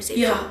is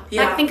contraception? Yeah.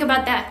 Like, think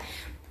about that.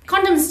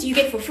 Condoms you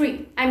get for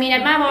free. I mean,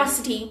 at my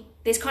varsity,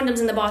 there's condoms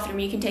in the bathroom.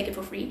 You can take it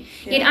for free.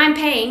 Yet I'm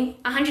paying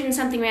 100 and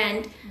something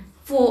rand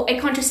for a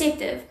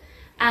contraceptive,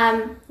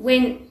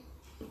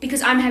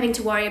 because I'm having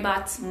to worry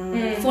about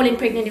falling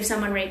pregnant if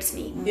someone rapes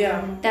me.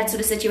 That sort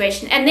of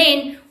situation. And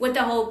then with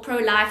the whole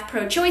pro-life,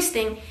 pro-choice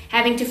thing,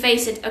 having to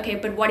face it, okay,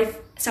 but what if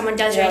someone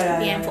does rape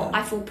me and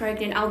I fall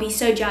pregnant? I'll be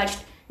so judged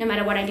no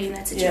matter what I do in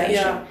that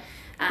situation.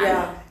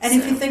 And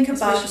if you think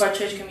about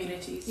church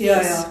communities.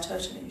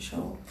 Totally,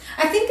 sure.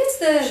 I think it's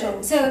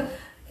so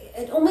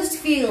it almost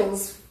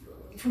feels,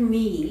 for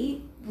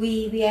me,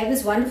 we have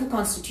this wonderful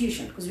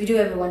constitution, because we do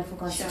have a wonderful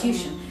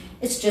constitution.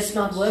 It's just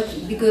not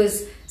working,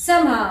 because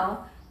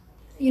somehow,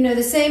 you know,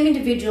 the same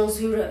individuals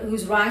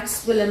whose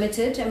rights were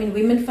limited, I mean,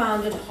 women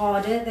found it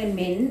harder than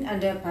men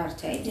under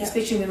apartheid,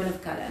 especially women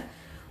of color.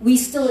 We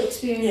still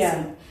experience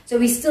it. So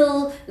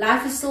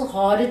life is still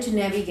harder to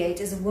navigate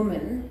as a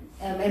woman,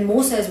 and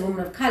more so as a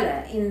woman of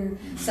color in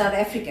South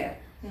Africa.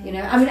 You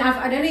know, I mean,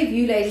 I don't know if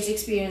you ladies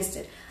experienced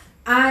it.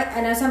 I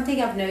know something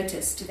I've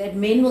noticed, that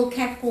men will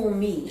catcall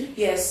me.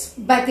 Yes.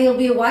 But there'll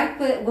be a white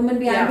woman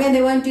behind me, and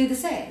they won't do the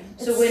same.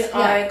 So when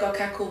I got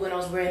catcalled when I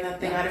was wearing that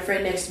thing, I had a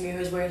friend next to me who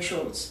was wearing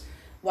shorts.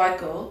 White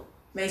girl,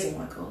 amazing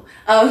white girl.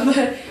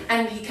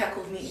 And he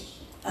catcalled me.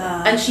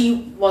 And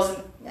she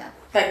wasn't,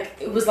 like,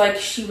 it was like,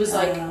 she was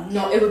like,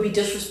 no, it would be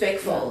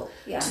disrespectful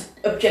to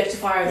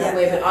objectify her in that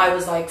way, but I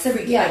was like,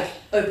 like,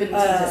 open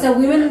to So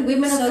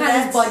women of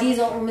color's bodies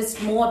are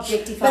almost more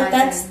objectified.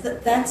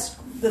 But that's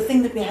the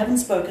thing that we haven't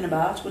spoken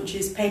about, which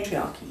is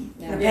patriarchy.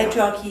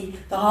 Patriarchy,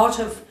 the heart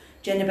of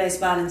gender-based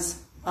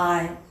violence,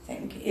 I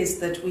think, is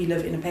that we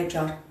live in a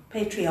patriarchal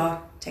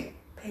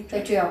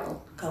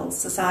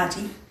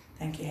society.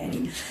 Thank you,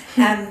 Haley.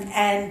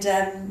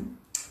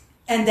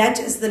 And that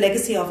is the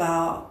legacy of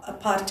our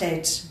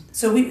apartheid.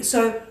 So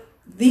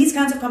these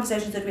kinds of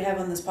conversations that we have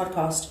on this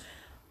podcast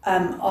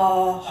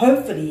are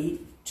hopefully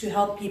to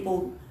help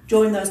people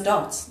join those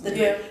dots. That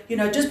you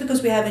know, just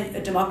because we have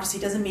a democracy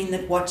doesn't mean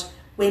that what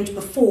went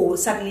before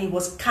suddenly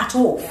was cut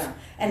off,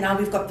 and now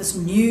we've got this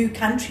new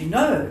country.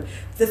 No,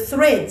 the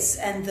threads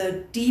and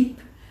the deep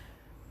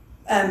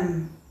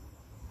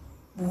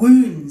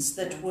wounds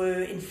that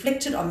were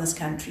inflicted on this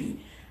country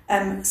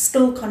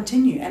still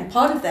continue, and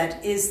part of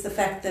that is the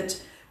fact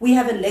that we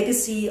have a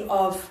legacy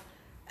of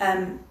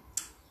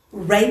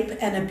rape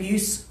and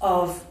abuse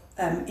of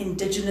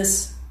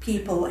indigenous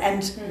people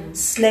and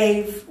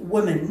slave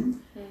women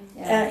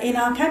in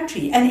our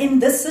country, and in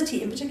this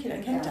city in particular,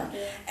 in Cape Town.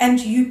 And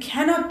you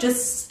cannot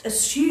just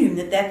assume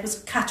that was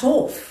cut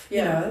off,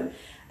 you know.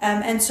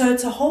 And so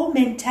it's a whole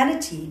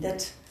mentality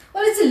that...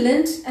 Well, it's a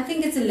learnt. I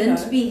think it's a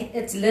learnt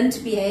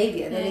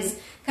behaviour that has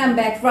come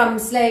back from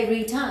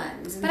slavery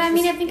times. But I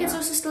mean, I think it's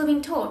also still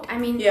being taught. I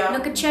mean,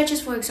 look at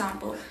churches, for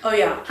example. Oh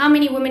yeah. How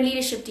many women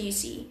leadership do you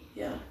see?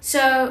 Yeah.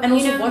 So and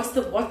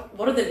also,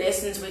 what are the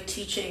lessons we're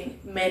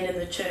teaching men in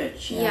the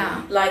church?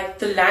 Yeah. Like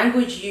the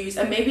language used,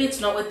 and maybe it's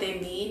not what they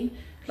mean.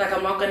 Like,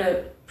 I'm not going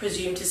to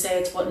presume to say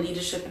it's what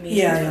leadership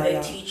means, what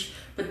they teach.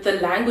 But the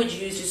language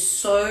used is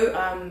so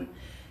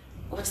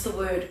what's the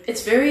word?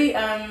 It's very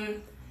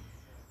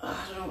I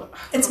don't know.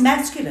 It's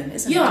masculine,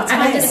 isn't it? Yeah, and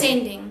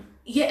condescending.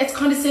 Yeah, it's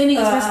condescending,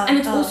 and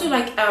it's also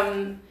like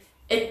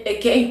it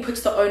again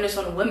puts the onus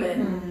on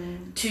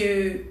women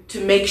to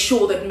make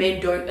sure that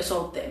men don't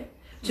assault them,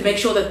 to make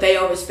sure that they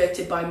are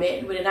respected by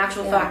men. When in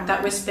actual fact,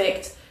 that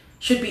respect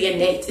should be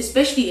innate,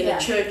 especially in a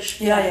church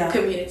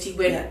community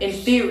where, in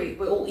theory,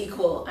 we're all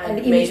equal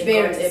and made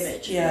in God's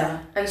image.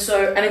 And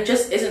so, and it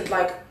just isn't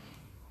like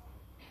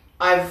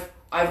I've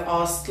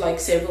asked like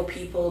several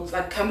people,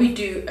 like, can we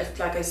do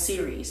a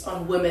series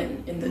on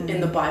women in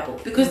the Bible?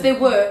 Because there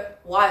were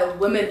wild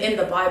women in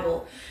the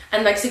Bible,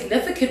 and like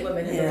significant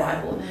women in the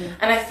Bible.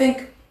 And I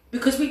think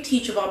because we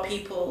teach about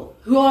people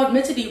who are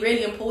admittedly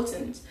really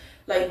important,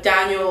 like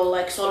Daniel,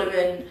 like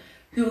Solomon,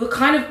 who were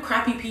kind of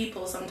crappy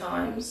people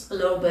sometimes, a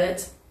little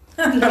bit.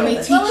 And we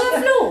teach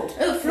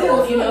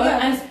flawed, you know,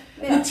 and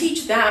we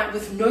teach that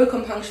with no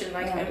compunction,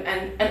 like,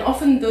 and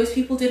often those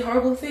people did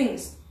horrible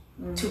things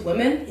to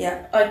women,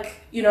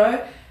 like, you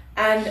know,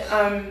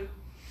 and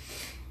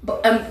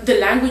but the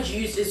language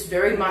used is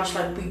very much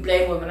like we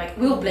blame women, like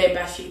we'll blame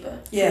Bathsheba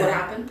for what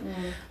happened.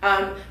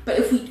 But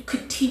if we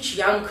could teach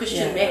young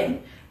Christian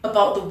men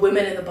about the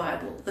women in the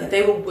Bible, that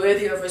they were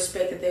worthy of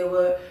respect, that they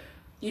were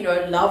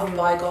loved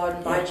by God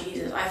and by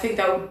Jesus. I think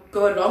that would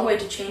go a long way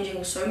to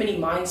changing so many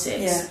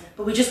mindsets,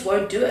 but we just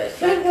won't do it.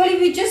 Well, if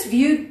we just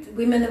viewed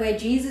women the way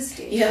Jesus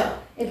did,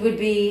 it would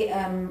be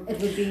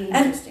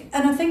interesting.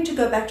 And I think, to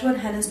go back to what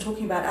Hannah's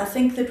talking about, I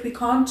think that we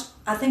can't.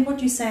 I think what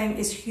you're saying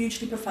is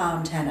hugely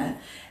profound, Hannah,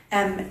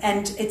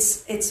 and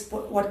it's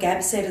what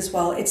Gab said as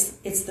well.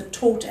 It's the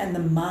taught and the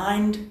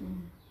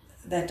mind,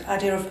 that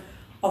idea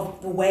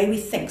of the way we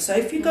think. So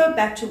if you go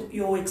back to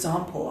your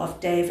example of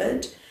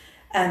David,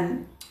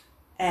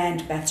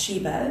 and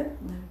Bathsheba,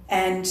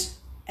 and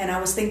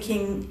I was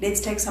thinking, let's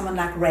take someone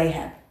like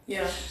Rahab.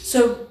 Yeah.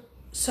 So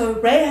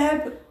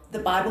Rahab, the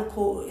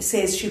Bible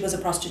says she was a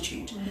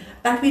prostitute,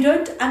 but we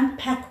don't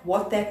unpack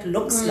what that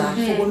looks like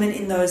for women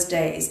in those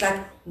days.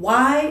 Like,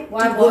 why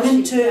did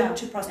women turn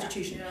to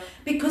prostitution? Yeah.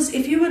 Because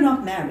if you were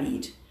not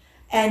married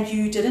and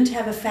you didn't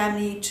have a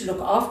family to look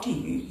after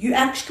you, you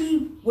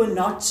actually were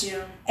not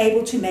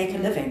able to make a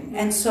living,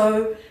 and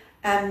so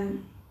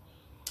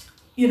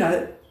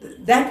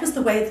that was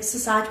the way the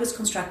society was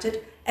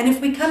constructed. And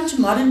if we come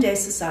to modern day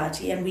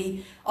society and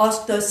we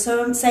ask those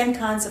same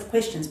kinds of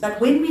questions,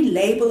 but when we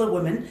label a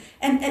woman,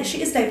 and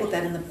she is labeled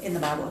that in the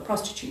Bible, a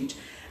prostitute,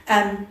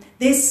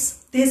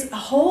 there's a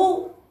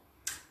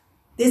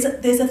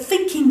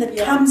thinking that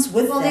comes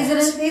with that.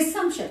 There's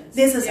assumptions.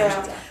 There's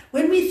assumptions. Yeah.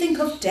 When we think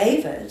of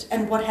David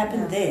and what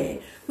happened there,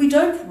 we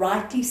don't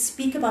rightly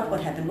speak about what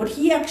happened. What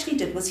he actually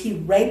did was he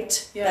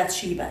raped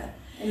Bathsheba.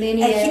 And then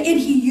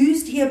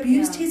he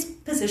abused his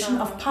position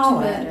of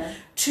power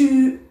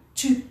to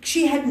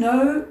she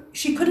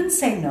couldn't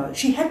say no.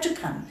 She had to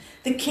come.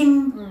 The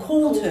king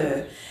called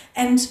her,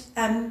 and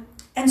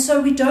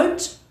so we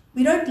don't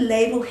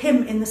label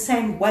him in the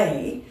same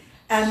way.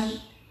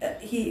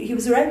 He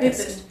was a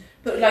rapist.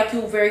 But like,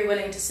 you're very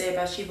willing to say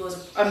Bathsheba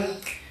was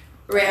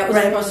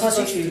Rahab was a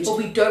prostitute,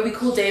 but we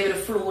call David a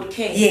flawed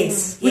king.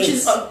 Yes, which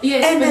is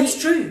and that's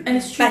true. And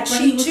it's true. But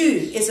she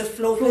too is a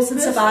flawed person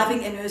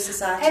surviving in her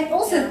society. And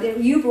also,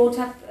 you brought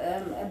up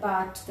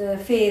about the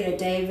affair that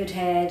David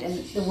had,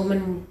 and the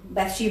woman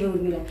Bathsheba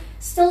would be like.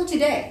 Still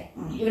today,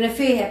 if an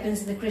affair happens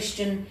in the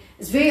Christian,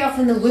 it's very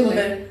often the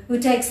woman who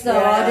takes the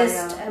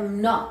hardest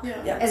knock,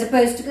 as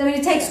opposed to. I mean,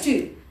 it takes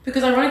two.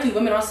 Because ironically,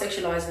 women are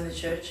sexualized in the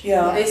church.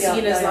 They're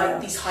seen as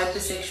like these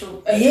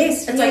hypersexual.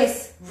 Like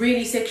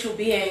really sexual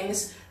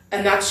beings,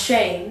 and that's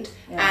shamed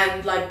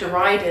and like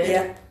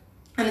derided.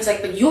 And it's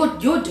like, but you're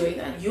doing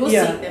that. You're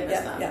seeing them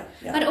as that.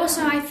 But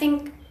also, I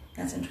think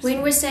that's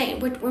interesting.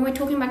 when we're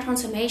talking about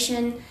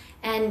transformation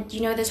and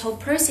this whole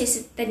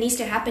process that needs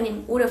to happen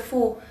in order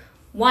for,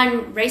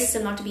 one,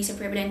 racism not to be so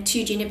prevalent,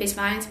 two, gender-based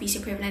violence to be so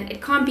prevalent, it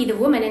can't be the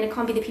woman and it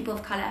can't be the people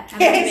of color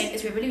having to make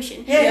this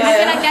revolution. I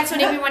feel like that's what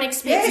everyone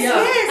expects.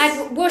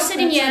 Like, we're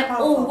sitting here,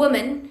 all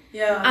women,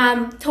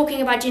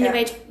 talking about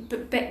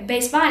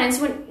gender-based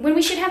violence when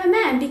we should have a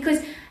man, because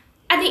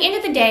at the end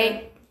of the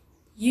day,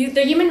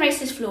 the human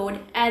race is flawed,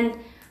 and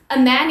a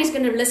man is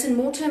going to listen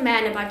more to a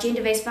man about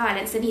gender-based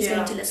violence than he's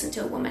going to listen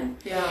to a woman.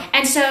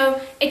 And so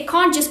it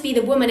can't just be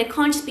the woman, it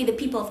can't just be the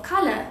people of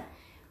color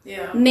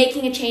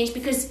making a change,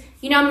 because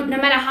no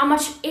matter how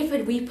much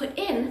effort we put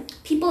in,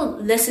 people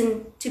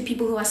listen to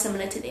people who are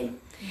similar to them.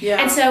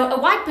 And so a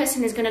white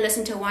person is going to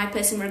listen to a white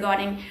person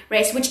regarding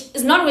race, which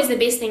is not always the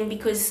best thing,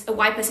 because a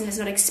white person has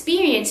not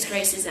experienced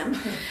racism.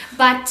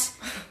 But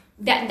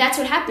that's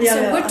what happens.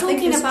 So we're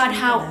talking about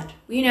how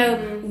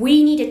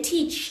we need to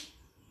teach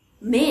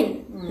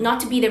men not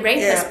to be the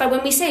rapists. But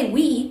when we say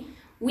we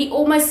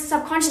almost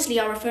subconsciously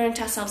are referring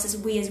to ourselves as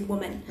we as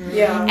women.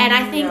 And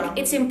I think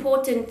it's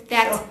important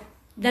that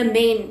the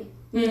men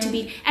need to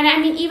be, and I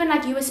mean, even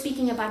like you were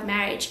speaking about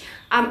marriage,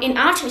 in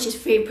our church it's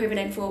very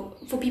prevalent for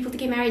people to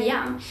get married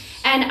young,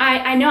 and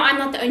I know I'm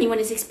not the only one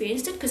who's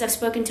experienced it, because I've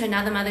spoken to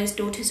another mother's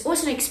daughter who's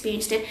also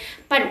experienced it.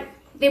 But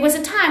there was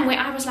a time where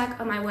I was like,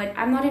 oh my word,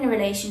 I'm not in a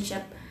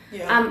relationship.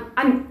 Am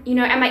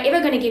I ever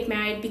going to get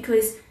married?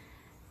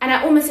 And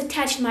I almost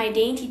attached my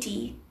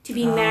identity to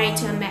being married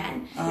to a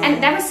man,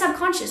 and that was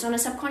subconscious, on a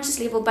subconscious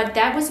level. But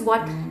that was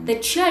what the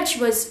church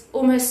was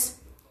almost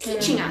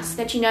teaching us,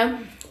 that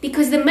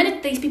because the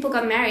minute these people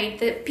got married,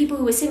 the people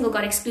who were single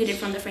got excluded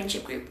from the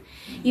friendship group,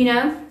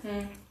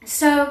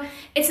 So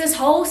it's this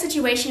whole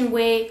situation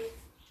where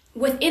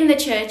within the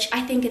church, I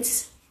think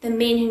it's the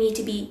men who need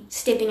to be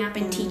stepping up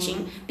and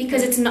teaching,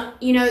 because it's not,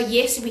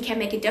 yes, we can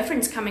make a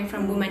difference coming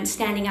from women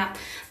standing up,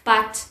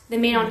 but the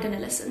men aren't going to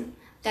listen.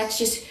 That's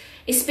just,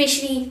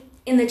 especially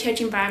in the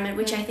church environment,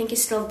 which I think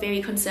is still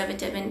very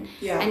conservative and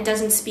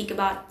doesn't speak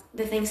about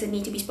the things that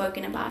need to be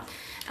spoken about.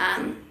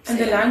 And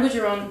the language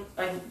around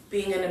like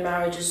being in a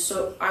marriage is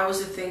so, I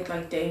also think,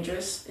 like,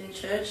 dangerous in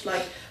church.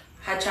 Like,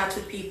 I had chats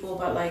with people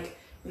about like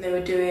when they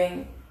were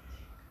doing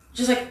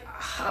just like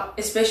how,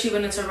 especially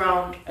when it's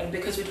around, and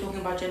because we're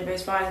talking about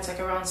gender-based violence, like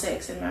around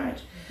sex in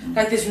marriage,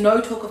 like there's no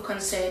talk of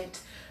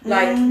consent,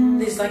 like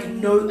there's like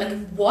no,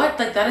 like what,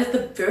 like that is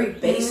the very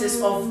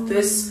basis of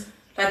this,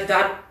 like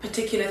that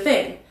particular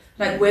thing,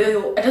 like whether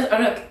you're, I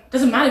don't know, it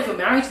doesn't matter if you're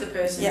married to the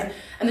person,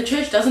 and the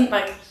church doesn't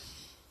like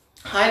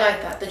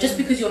highlight that just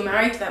because you're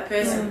married to that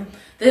person,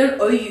 they don't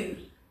owe you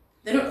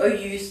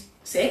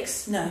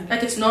sex. No.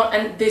 Like it's not,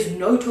 and there's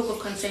no talk of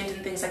consent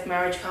in things like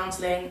marriage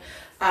counseling.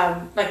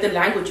 Like the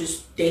language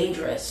is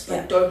dangerous.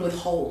 Like don't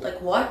withhold.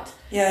 Like what?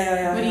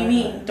 Yeah. What do you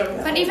mean? Don't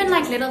withhold? But even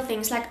like little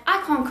things, like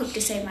I can't cook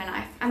to save my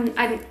life.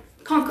 I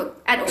can't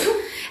cook at all.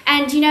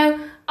 And you know,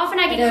 often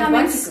I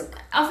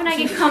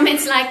get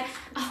comments like,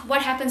 oh,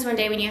 what happens one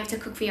day when you have to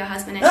cook for your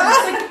husband?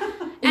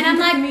 And I'm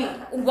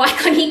like, why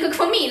can't he cook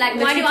for me? Like,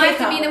 why do I have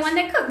to be the one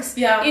that cooks?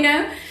 Yeah. You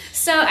know?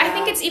 So I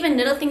think it's even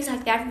little things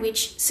like that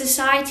which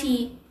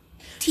society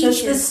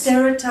teaches. So it's the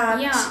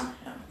stereotyped... Yeah.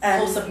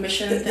 Whole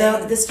submission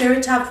the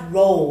stereotyped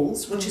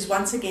roles, which is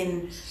once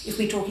again, if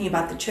we're talking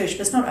about the church,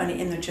 but it's not only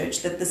in the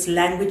church, that this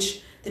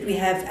language that we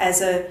have as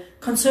a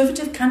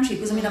conservative country,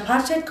 because I mean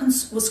apartheid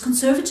was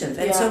conservative,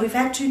 and so we've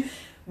had to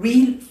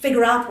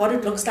figure out what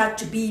it looks like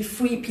to be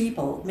free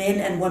people, men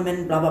and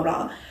women, blah blah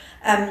blah.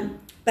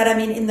 But I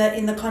mean,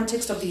 in the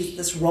context of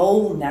this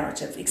role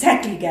narrative,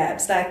 exactly,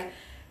 Gabs, like,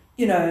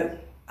 you know,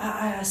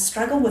 I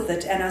struggle with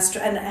it, and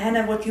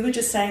Hannah, what you were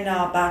just saying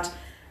now about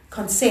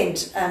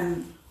consent.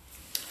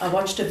 I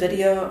watched a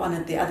video on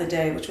it the other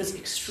day, which was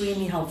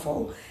extremely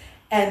helpful.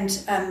 And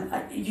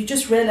you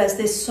just realize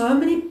there's so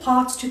many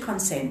parts to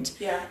consent.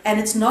 Yeah. And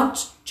it's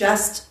not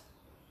just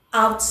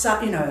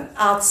outside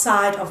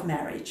of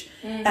marriage.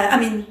 I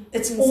mean,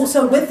 it's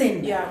also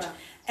within marriage.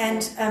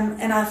 And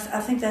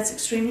I think that's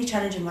extremely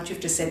challenging what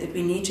you've just said, that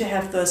we need to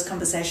have those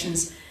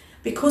conversations,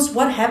 because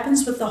what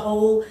happens with the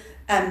whole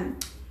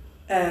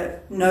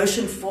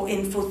notion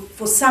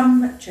for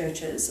some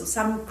churches or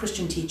some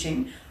Christian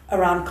teaching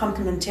around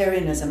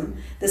complementarianism,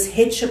 this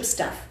headship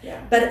stuff.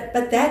 Yeah. But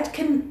that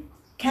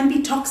can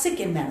be toxic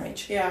in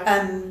marriage. Yeah.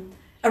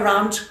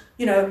 Around,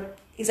 you know,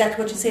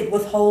 exactly what you said,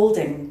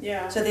 withholding.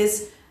 Yeah. So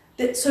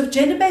so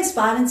gender-based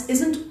violence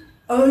isn't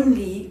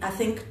only, I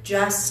think,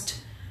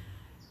 just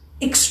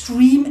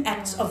extreme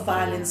acts of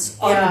violence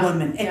on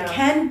women. It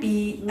can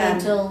be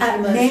mental,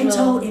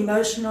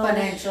 emotional,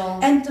 financial,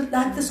 and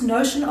like this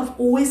notion of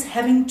always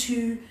having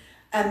to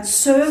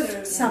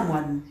serve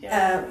someone,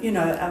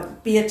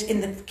 be it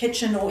in the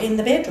kitchen or in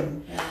the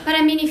bedroom. Yeah. But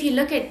I mean, if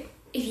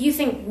you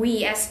think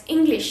we as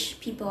English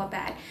people are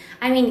bad,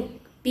 I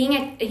mean, being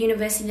at a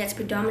university that's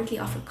predominantly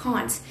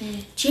Afrikaans,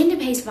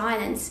 gender-based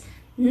violence,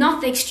 not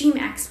the extreme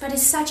acts, but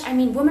as such, I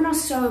mean, women are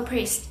so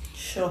oppressed.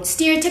 Sure.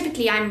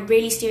 Stereotypically, I'm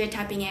really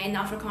stereotyping it in the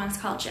Afrikaans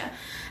culture.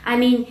 I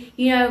mean,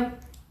 you know,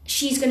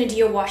 she's going to do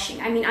your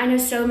washing. I mean, I know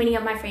so many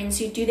of my friends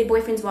who do their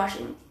boyfriend's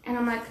washing. And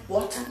I'm like,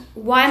 what?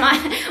 Why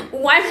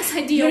must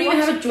I do your washing? You don't even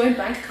have a joint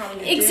bank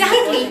account.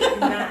 Exactly.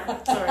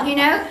 Sorry. You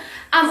know?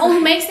 Or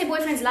who makes their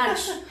boyfriend's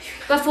lunch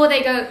before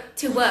they go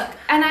to work.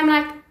 And I'm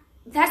like,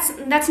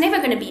 that's never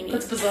going to be me.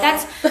 That's bizarre.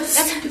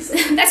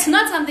 That's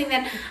not something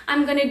that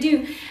I'm going to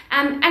do.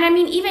 And I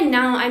mean, even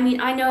now, I mean,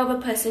 I know of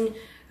a person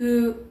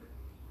who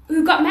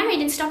got married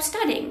and stopped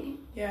studying.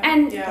 Yeah.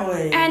 And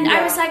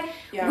I was like,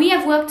 we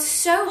have worked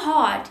so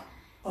hard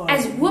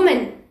as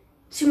women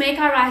to make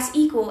our rights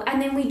equal, and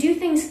then we do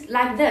things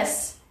like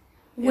this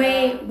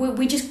where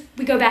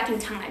we go back in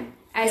time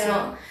as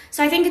well.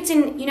 So I think it's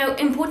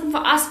important for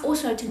us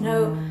also to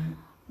know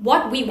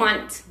what we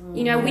want.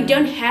 You know, we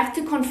don't have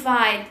to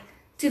confide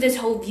to this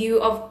whole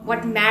view of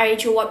what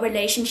marriage or what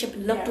relationship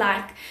look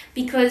like,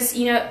 because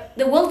you know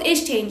the world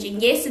is changing.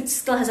 Yes, it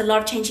still has a lot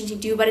of changing to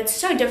do, but it's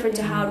so different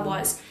to how it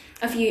was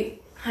a few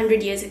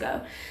 100 years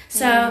ago.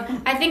 So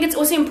I think it's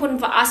also important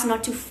for us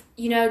not to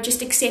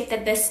just accept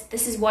that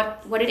this is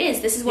what it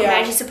is. This is what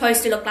marriage is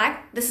supposed to look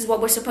like. This is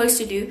what we're supposed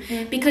to do.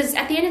 Because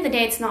at the end of the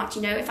day, it's not.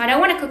 You know, if I don't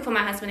want to cook for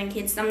my husband and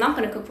kids, I'm not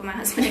going to cook for my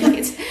husband and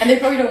kids. And they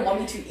probably don't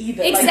want me to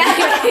either.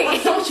 Exactly.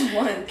 Like, that's not what you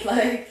want.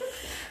 Like.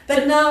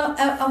 But now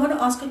I want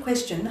to ask a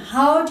question.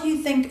 How do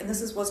you think, and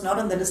this was not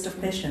on the list of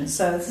questions,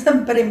 so it's a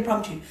bit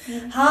impromptu.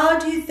 How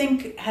do you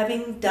think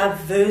having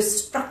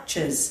diverse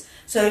structures,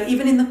 so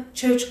even in the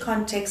church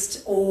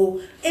context or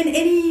in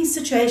any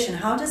situation,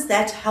 how does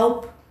that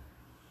help,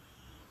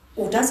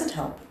 or does it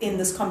help in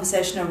this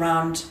conversation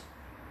around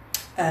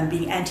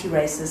being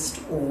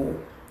anti-racist or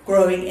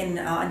growing in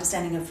our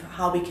understanding of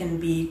how we can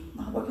be,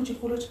 what would you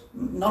call it,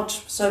 not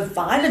so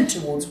violent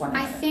towards one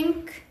another? I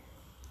think,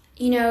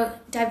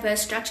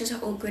 diverse structures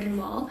are all good and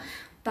well,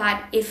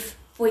 but if,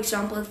 for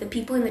example, if the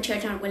people in the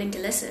church aren't willing to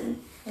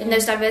listen, then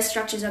those diverse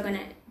structures are going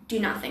to do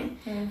nothing.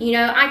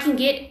 I can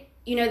get,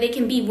 there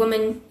can be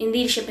women in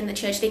leadership in the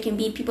church, there can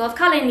be people of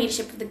color in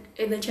leadership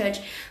in the church,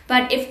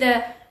 but if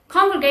the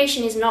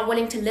congregation is not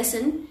willing to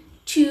listen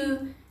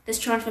to this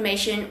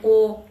transformation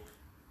or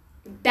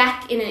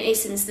back in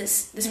essence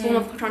this form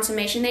of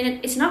transformation, then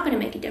it's not going to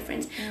make a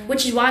difference.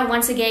 Which is why,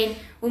 once again,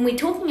 when we're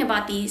talking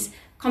about these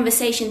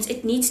conversations,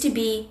 it needs to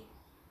be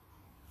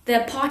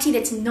the party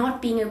that's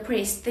not being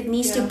oppressed that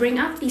needs to bring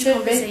up these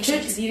conversations.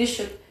 Church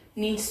leadership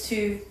needs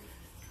to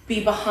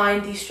be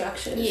behind these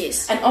structures.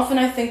 Yes. And often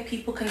I think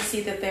people can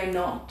see that they're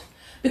not.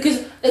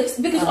 Because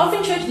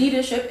often church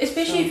leadership,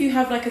 especially if you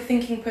have like a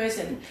thinking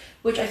person,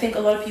 which I think a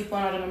lot of people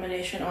in our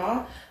denomination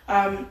are,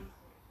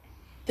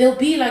 they'll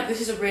be like,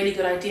 this is a really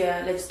good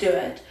idea, let's do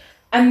it.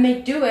 And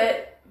they do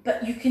it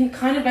but you can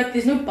kind of like,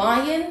 there's no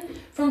buy-in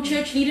from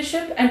church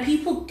leadership, and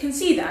people can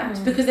see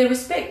that because they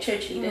respect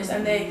church leaders,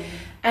 and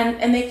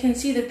they can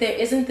see that there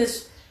isn't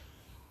this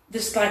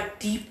like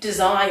deep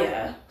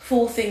desire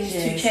for things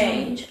to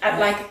change at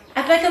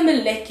like a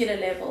molecular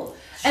level.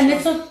 And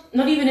it's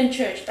not even in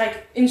church,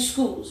 like in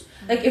schools.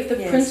 Like if the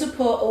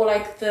principal or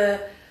like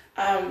the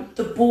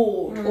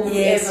board or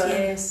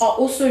whoever are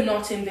also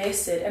not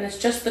invested, and it's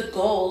just the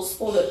goals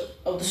or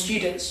the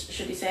students,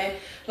 should we say,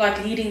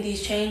 like leading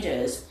these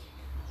changes,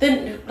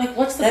 then like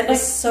what's the, that like,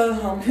 is so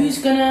helpful.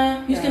 Who's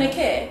gonna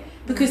care?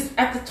 Because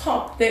at the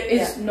top there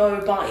is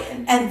no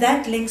buy-in. And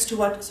that links to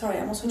what, sorry,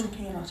 I'm also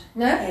talking a lot.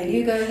 No,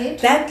 you go ahead.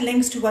 That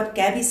links to what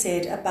Gabi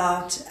said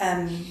about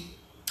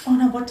oh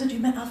no, what did you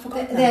mean? I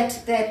forgot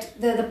that. That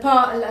the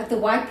part, like the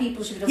white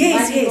people should be talking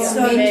Yes, white people, yes.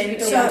 men should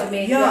be talking to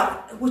men.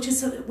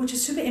 Which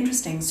is super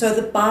interesting. So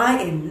the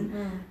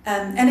buy-in,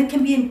 and it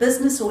can be in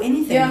business or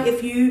anything. Yeah.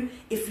 If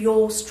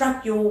your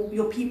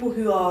people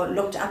who are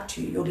looked up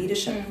to, your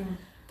leadership.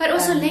 But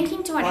also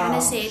linking to what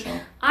Anna said,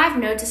 sure. I've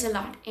noticed a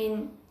lot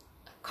in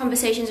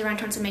conversations around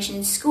transformation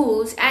in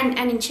schools and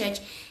in church,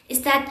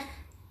 is that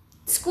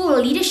school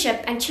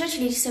leadership and church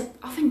leadership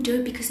often do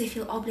it because they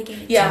feel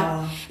obligated.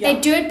 They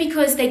do it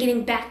because they're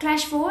getting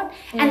backlash for it,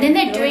 and then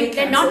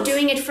they're not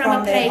doing it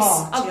from a place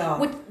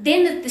of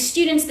then the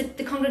students,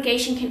 the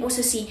congregation can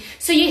also see.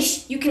 So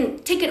yes, you can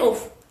tick it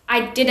off.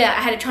 I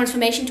had a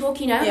transformation talk,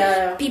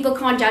 people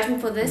can't judge me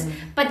for this,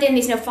 but then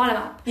there's no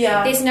follow-up.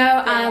 There's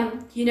no,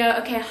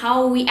 okay,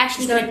 how are we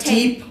actually going to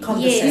take deep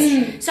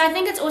conversation? Yes. So I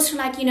think it's also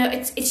like,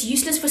 it's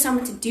useless for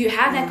someone to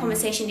have that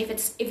conversation if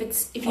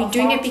you're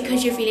doing it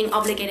because you're feeling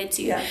obligated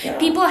to.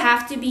 People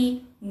have to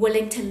be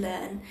willing to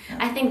learn.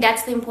 I think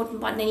that's the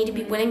important part. They need to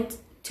be willing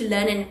to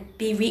learn and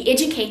be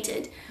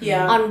re-educated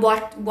on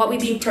what we've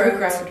been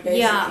programmed,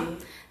 basically.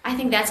 I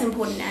think that's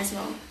important as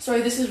well. Sorry,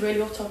 this is really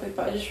off topic,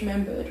 but I just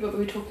remembered what we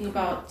were talking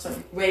about,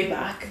 way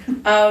back.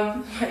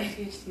 My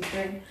ADHD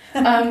thing.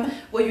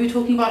 Where you were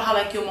talking about how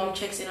like your mom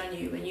checks in on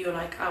you when you're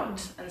like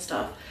out and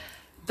stuff.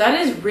 That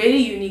is really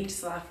unique to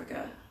South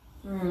Africa.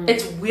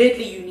 It's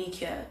weirdly unique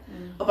here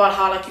about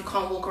how like you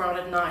can't walk around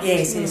at night.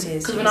 Yes.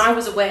 Because when I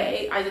was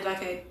away, I did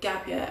like a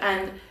gap year,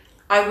 and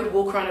I would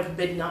walk around at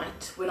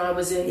midnight when I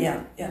was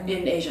in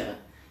Asia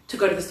to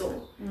go to the store.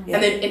 And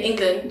then in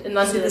England, in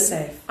London,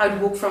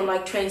 I'd walk from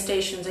like train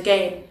stations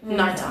again,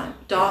 nighttime,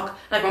 dark.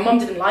 Like my mom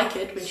didn't like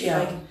it when she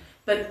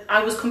but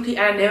I was and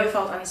I never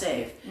felt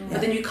unsafe.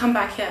 But then you come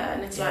back here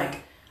and it's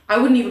like, I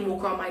wouldn't even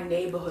walk around my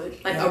neighborhood,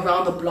 like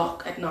around the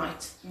block at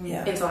night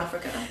in South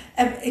Africa.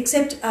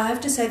 Except I have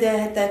to say they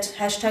had that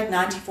hashtag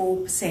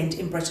 94%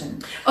 in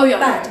Britain. Oh yeah.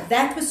 But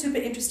that was super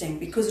interesting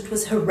because it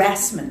was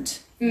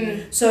harassment.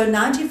 So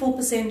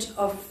 94%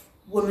 of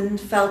women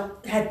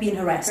had been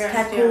harassed,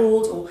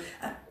 catcalled, or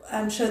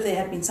I'm sure there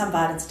had been some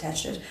violence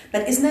attached to it.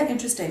 But isn't that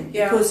interesting?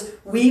 Because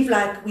we're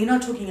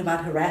not talking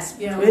about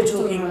harassment. We're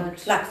talking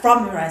like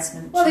from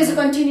harassment. Well, there's a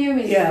continuum.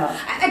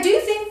 I do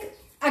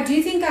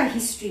think our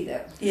history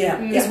though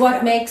is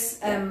what makes.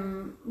 So I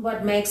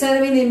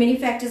mean, there are many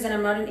factors, and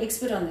I'm not an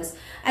expert on this.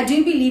 I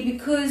do believe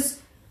because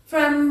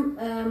from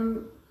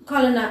the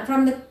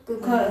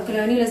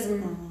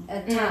colonialism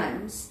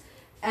times,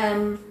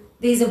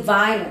 there's a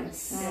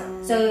violence.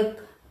 So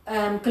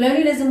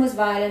colonialism was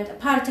violent,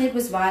 apartheid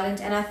was violent,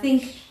 and I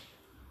think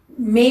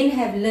men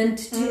have learned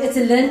to. It's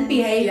a learned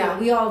behavior.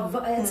 We are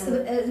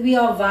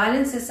a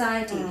violent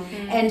society,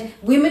 and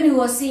women who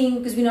are seeing,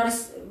 because we're not,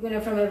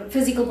 from a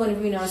physical point of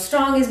view, we're not as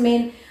strong as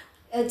men.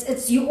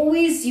 You're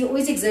always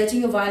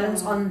exerting your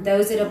violence on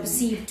those that are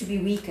perceived to be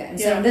weaker, and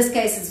so in this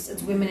case,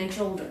 it's women and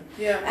children.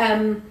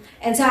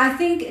 And so I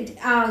think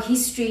our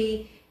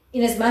history,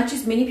 in as much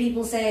as many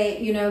people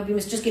say, we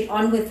must just get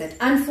on with it,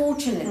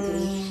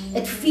 unfortunately,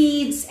 it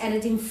feeds and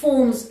it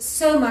informs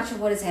so much of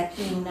what is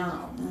happening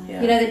now.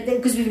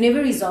 Because we've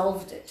never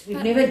resolved it.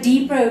 We've never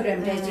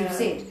deprogrammed, as you've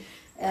said.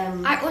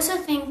 I also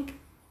think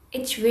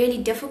it's really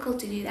difficult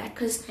to do that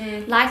because,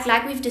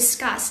 like we've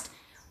discussed,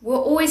 we're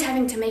always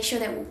having to make sure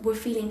that we're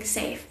feeling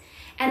safe.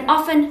 And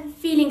often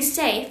feeling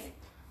safe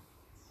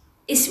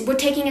we're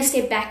taking a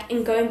step back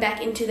and going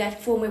back into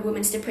that form where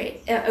women's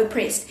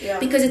oppressed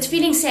because it's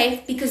feeling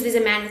safe because there's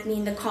a man with me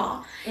in the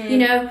car,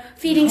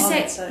 feeling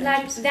safe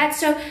like that.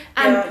 So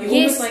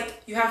almost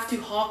like you have to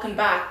harken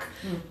back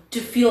to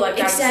feel like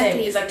I'm safe.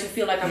 It's like to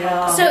feel like I'm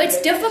not. So it's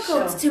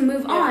difficult to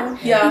move on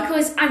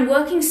because I'm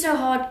working so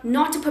hard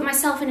not to put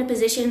myself in a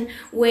position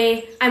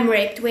where I'm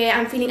raped, where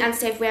I'm feeling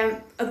unsafe, where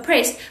I'm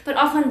oppressed. But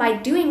often by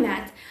doing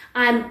that,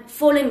 I'm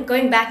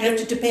going back. You have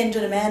to depend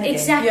on a man again.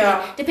 Exactly.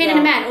 Depend on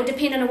a man or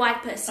depend on a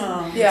white person. So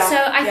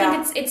I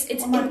think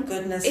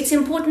it's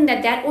important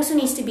that also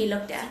needs to be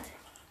looked at.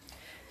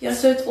 Yeah,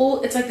 so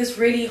it's like this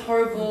really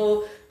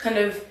horrible kind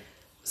of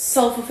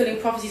self-fulfilling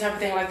prophecy type of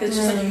thing. Like there's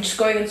just like you're just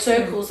going in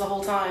circles the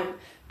whole time,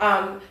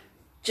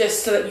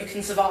 just so that you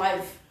can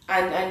survive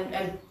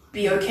and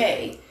be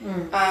okay.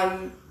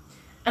 And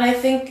I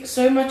think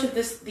so much of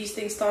these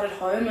things start at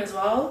home as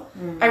well.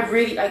 I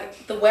really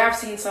like the way I've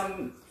seen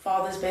some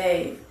fathers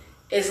behave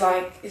is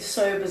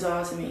so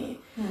bizarre to me.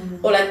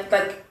 Or like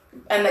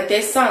and like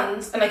their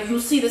sons, and like you'll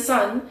see the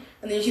son,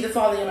 and then you see the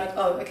father, and you're like,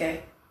 oh,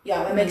 okay,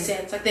 yeah, that makes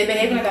sense. Like they're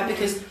behaving like that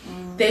because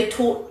they're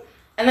taught,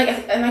 and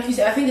like you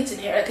said, I think it's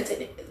inherent.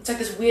 It's like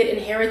this weird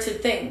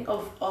inherited thing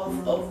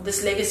of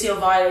this legacy of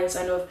violence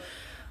and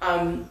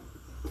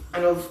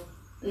of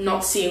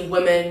not seeing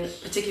women,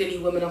 particularly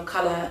women of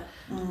color,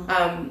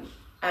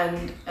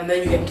 and then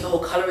you get into the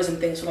whole colorism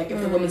thing. So like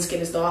if the woman's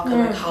skin is darker,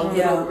 like how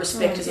little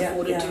respect is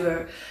afforded to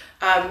her.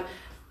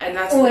 And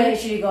that's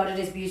always she regarded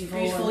as beautiful.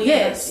 Beautiful,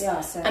 yes.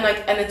 Yeah, so.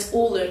 And it's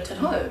all learnt at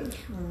home.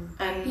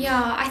 And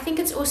yeah, I think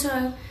it's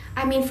also,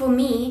 I mean, for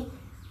me,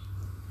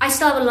 I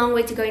still have a long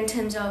way to go in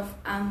terms of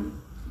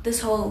this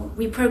whole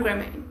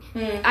reprogramming.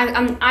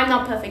 I'm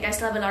not perfect. I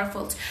still have a lot of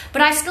faults,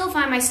 but I still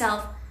find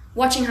myself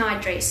watching how I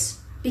dress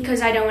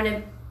because I don't want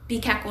to be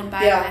cackled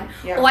by a man,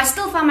 or I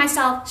still find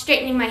myself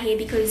straightening my hair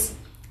because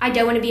I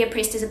don't want to be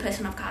oppressed as a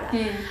person of color.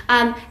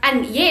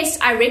 And yes,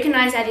 I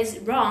recognize that is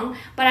wrong,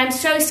 but I'm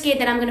so scared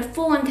that I'm going to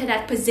fall into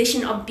that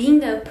position of being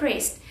the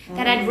oppressed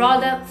that I'd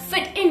rather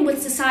fit in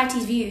with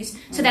society's views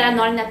so that I'm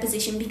not in that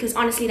position, because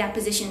honestly that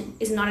position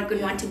is not a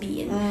good one to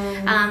be in.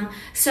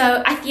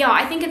 So I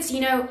think it's,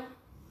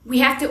 we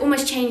have to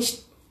almost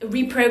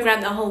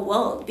reprogram the whole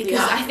world, because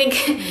I think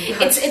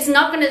it's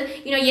not going to,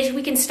 yes,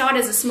 we can start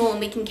as a small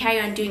and we can carry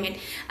on doing it.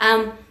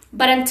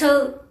 But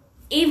until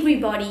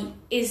everybody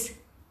is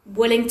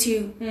willing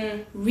to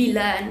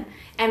relearn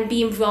and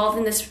be involved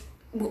in this,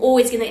 we're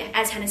always going to,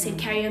 as Hannah said,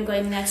 carry on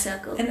going in that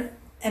circle.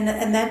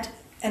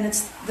 And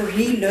it's the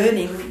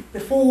relearning.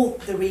 Before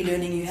the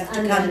relearning, you have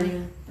to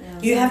come.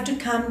 You have to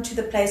come to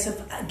the place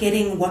of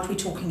getting what we're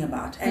talking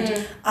about.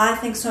 And I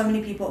think so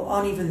many people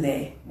aren't even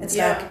there. It's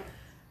like,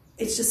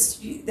 it's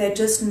just, they're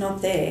just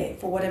not there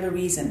for whatever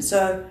reason.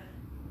 So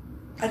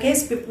I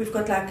guess we've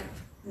got like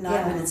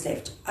 9 minutes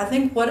left. I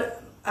think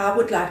what I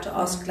would like to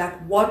ask, like,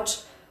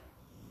 what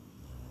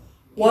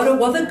are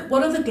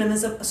the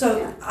glimmers of?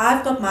 So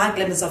I've got my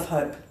glimmers of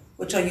hope,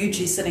 which are you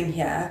two sitting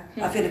here.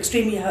 I feel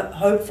extremely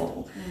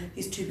hopeful.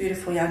 These two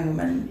beautiful young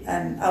women,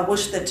 and I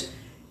wish that,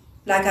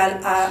 like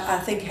I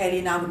think Hayley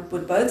and I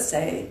would both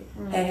say,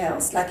 hey,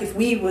 Hales, like if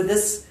we were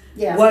this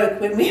woke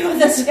when we were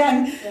this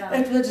young,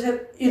 it would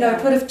have,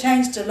 it would have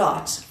changed a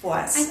lot for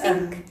us. I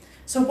think,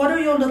 so what are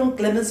your little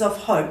glimmers of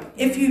hope?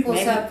 If you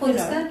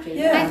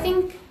I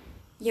think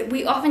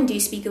we often do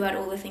speak about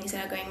all the things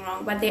that are going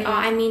wrong, but there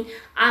are,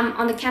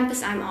 on the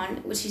campus I'm on,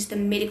 which is the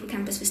medical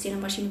campus for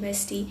Stellenbosch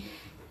University,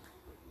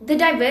 the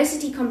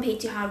diversity compared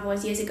to how it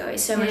was years ago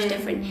is so much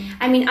different.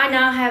 I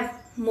now have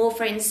more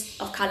friends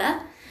of color,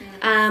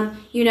 and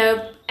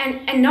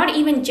not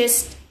even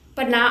just,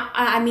 but now,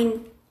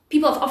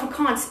 people of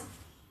Afrikaans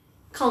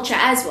culture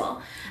as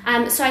well.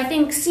 So I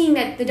think seeing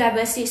that the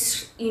diversity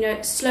is,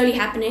 slowly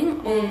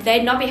happening, or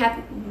they'd not be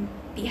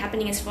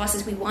happening as fast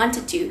as we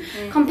wanted to,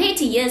 compared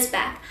to years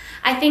back,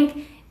 I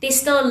think there's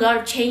still a lot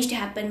of change to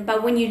happen.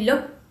 But when you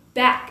look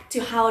back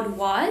to how it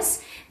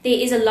was, there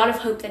is a lot of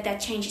hope that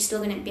change is still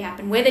going to be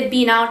happening, whether it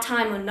be in our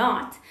time or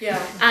not.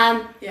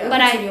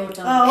 But I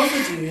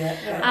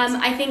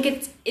think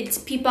it's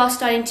people are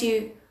starting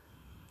to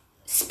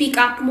speak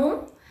up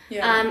more.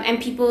 And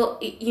people,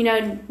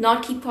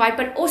 not keep quiet,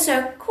 but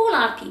also call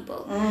out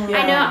people.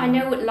 I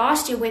know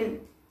last year when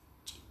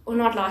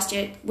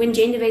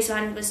gender-based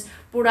violence was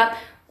brought up,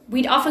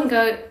 we'd often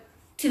go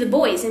to the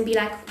boys and be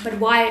like, but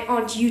why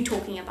aren't you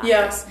talking about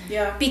this?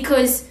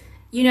 Because,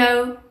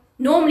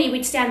 normally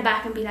we'd stand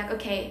back and be like,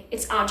 okay,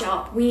 it's our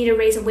job. We need to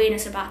raise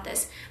awareness about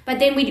this. But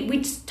then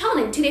we'd tell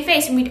them to their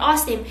face and we'd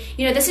ask them,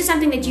 this is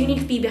something that you need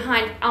to be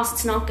behind, else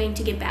it's not going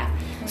to get back.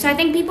 So I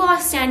think people are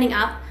standing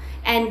up.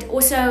 And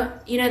also,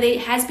 there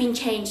has been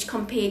change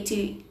compared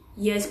to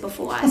years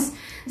before us.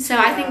 So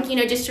I think,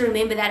 just to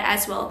remember that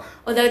as well.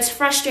 Although it's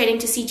frustrating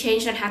to see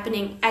change not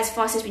happening as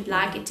fast as we'd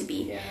like it to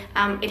be,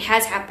 it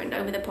has happened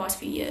over the past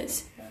few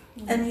years.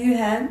 And you,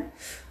 Han?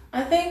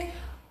 I think,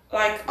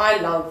 I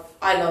love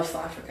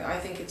South Africa. I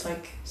think it's,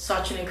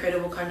 such an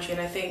incredible country.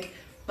 And I think,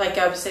 like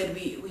Gabi said,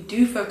 we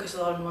do focus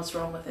a lot on what's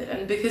wrong with it.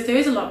 And because there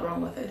is a lot wrong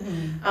with it.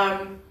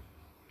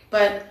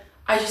 But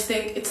I just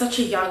think it's such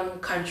a young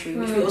country,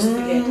 which we also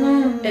forget.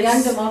 It's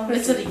young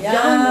democracy. We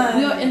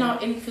are in our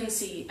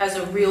infancy as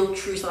a real,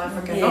 true South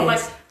Africa. Not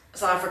like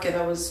South Africa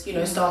that was,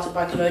 started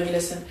by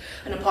colonialists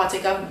and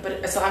apartheid government, but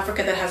a South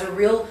Africa that has a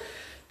real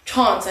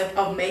chance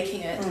of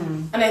making it.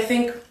 And I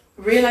think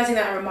realizing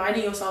that and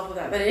reminding yourself of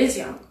that it is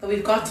young, that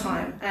we've got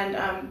time,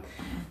 and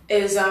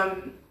is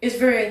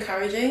very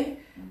encouraging.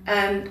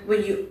 And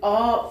when you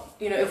are,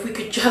 if we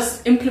could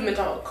just implement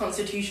our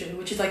constitution,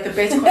 which is the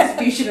best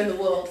constitution in the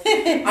world,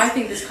 I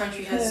think this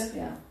country has,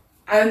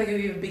 I don't think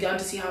we've even begun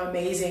to see how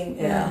amazing,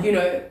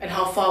 and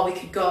how far we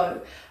could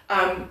go.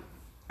 And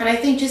I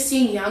think just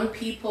seeing young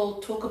people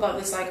talk about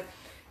this,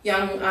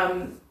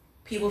 young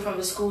people from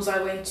the schools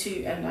I went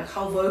to, and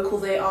how vocal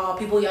they are,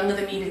 people younger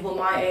than me, people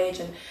my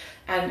age,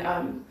 and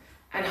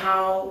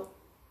how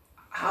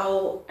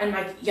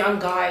young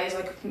guys,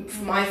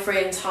 my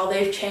friends, how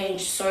they've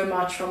changed so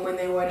much from when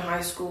they were in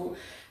high school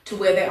to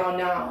where they are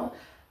now.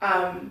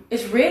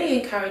 it's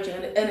really encouraging,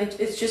 and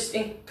it's just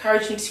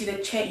encouraging to see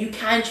that you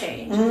can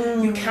change,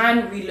 you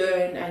can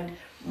relearn and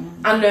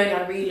unlearn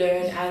and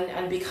relearn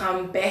and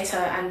become better.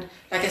 And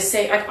like I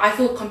say, I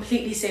feel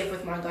completely safe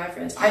with my guy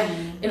friends.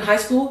 In high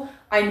school,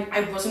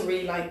 I wasn't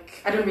really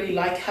like, I didn't really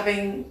like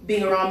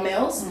being around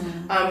males,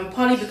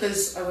 partly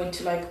because I went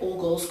to like all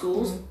girls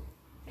schools,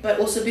 but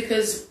also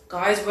because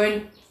guys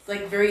weren't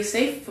like very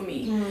safe for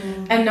me.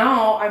 And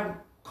now I'm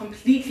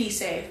completely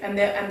safe, and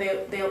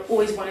they'll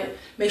always want to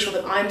make sure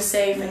that I'm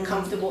safe and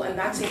comfortable, and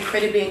that's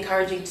incredibly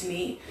encouraging to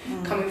me,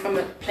 coming from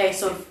a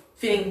place of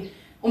feeling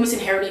almost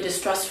inherently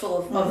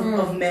distrustful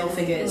of male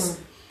figures.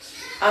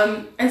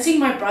 And seeing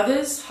my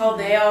brothers, how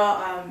they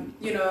are,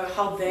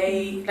 how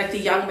they, like the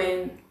young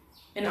men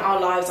in our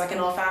lives, like in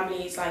our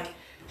families, like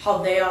how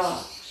they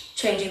are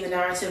changing the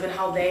narrative and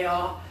how they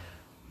are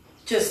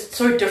just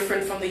so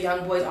different from the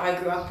young boys I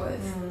grew up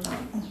with.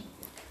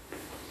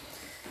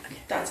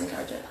 That's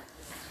encouraging.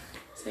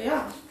 So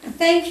yeah.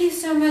 Thank you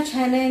so much,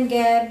 Hannah and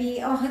Gabi.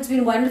 Oh, it's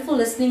been wonderful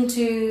listening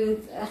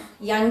to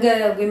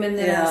younger women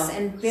than us,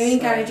 and very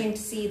encouraging to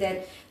see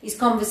that these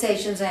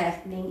conversations are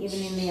happening even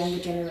in the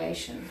younger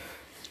generation.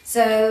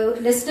 So,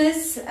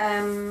 listeners,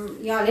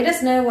 let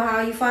us know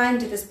how you find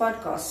this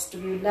podcast.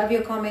 We love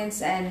your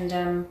comments,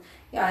 and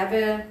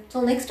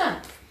till next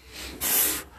time.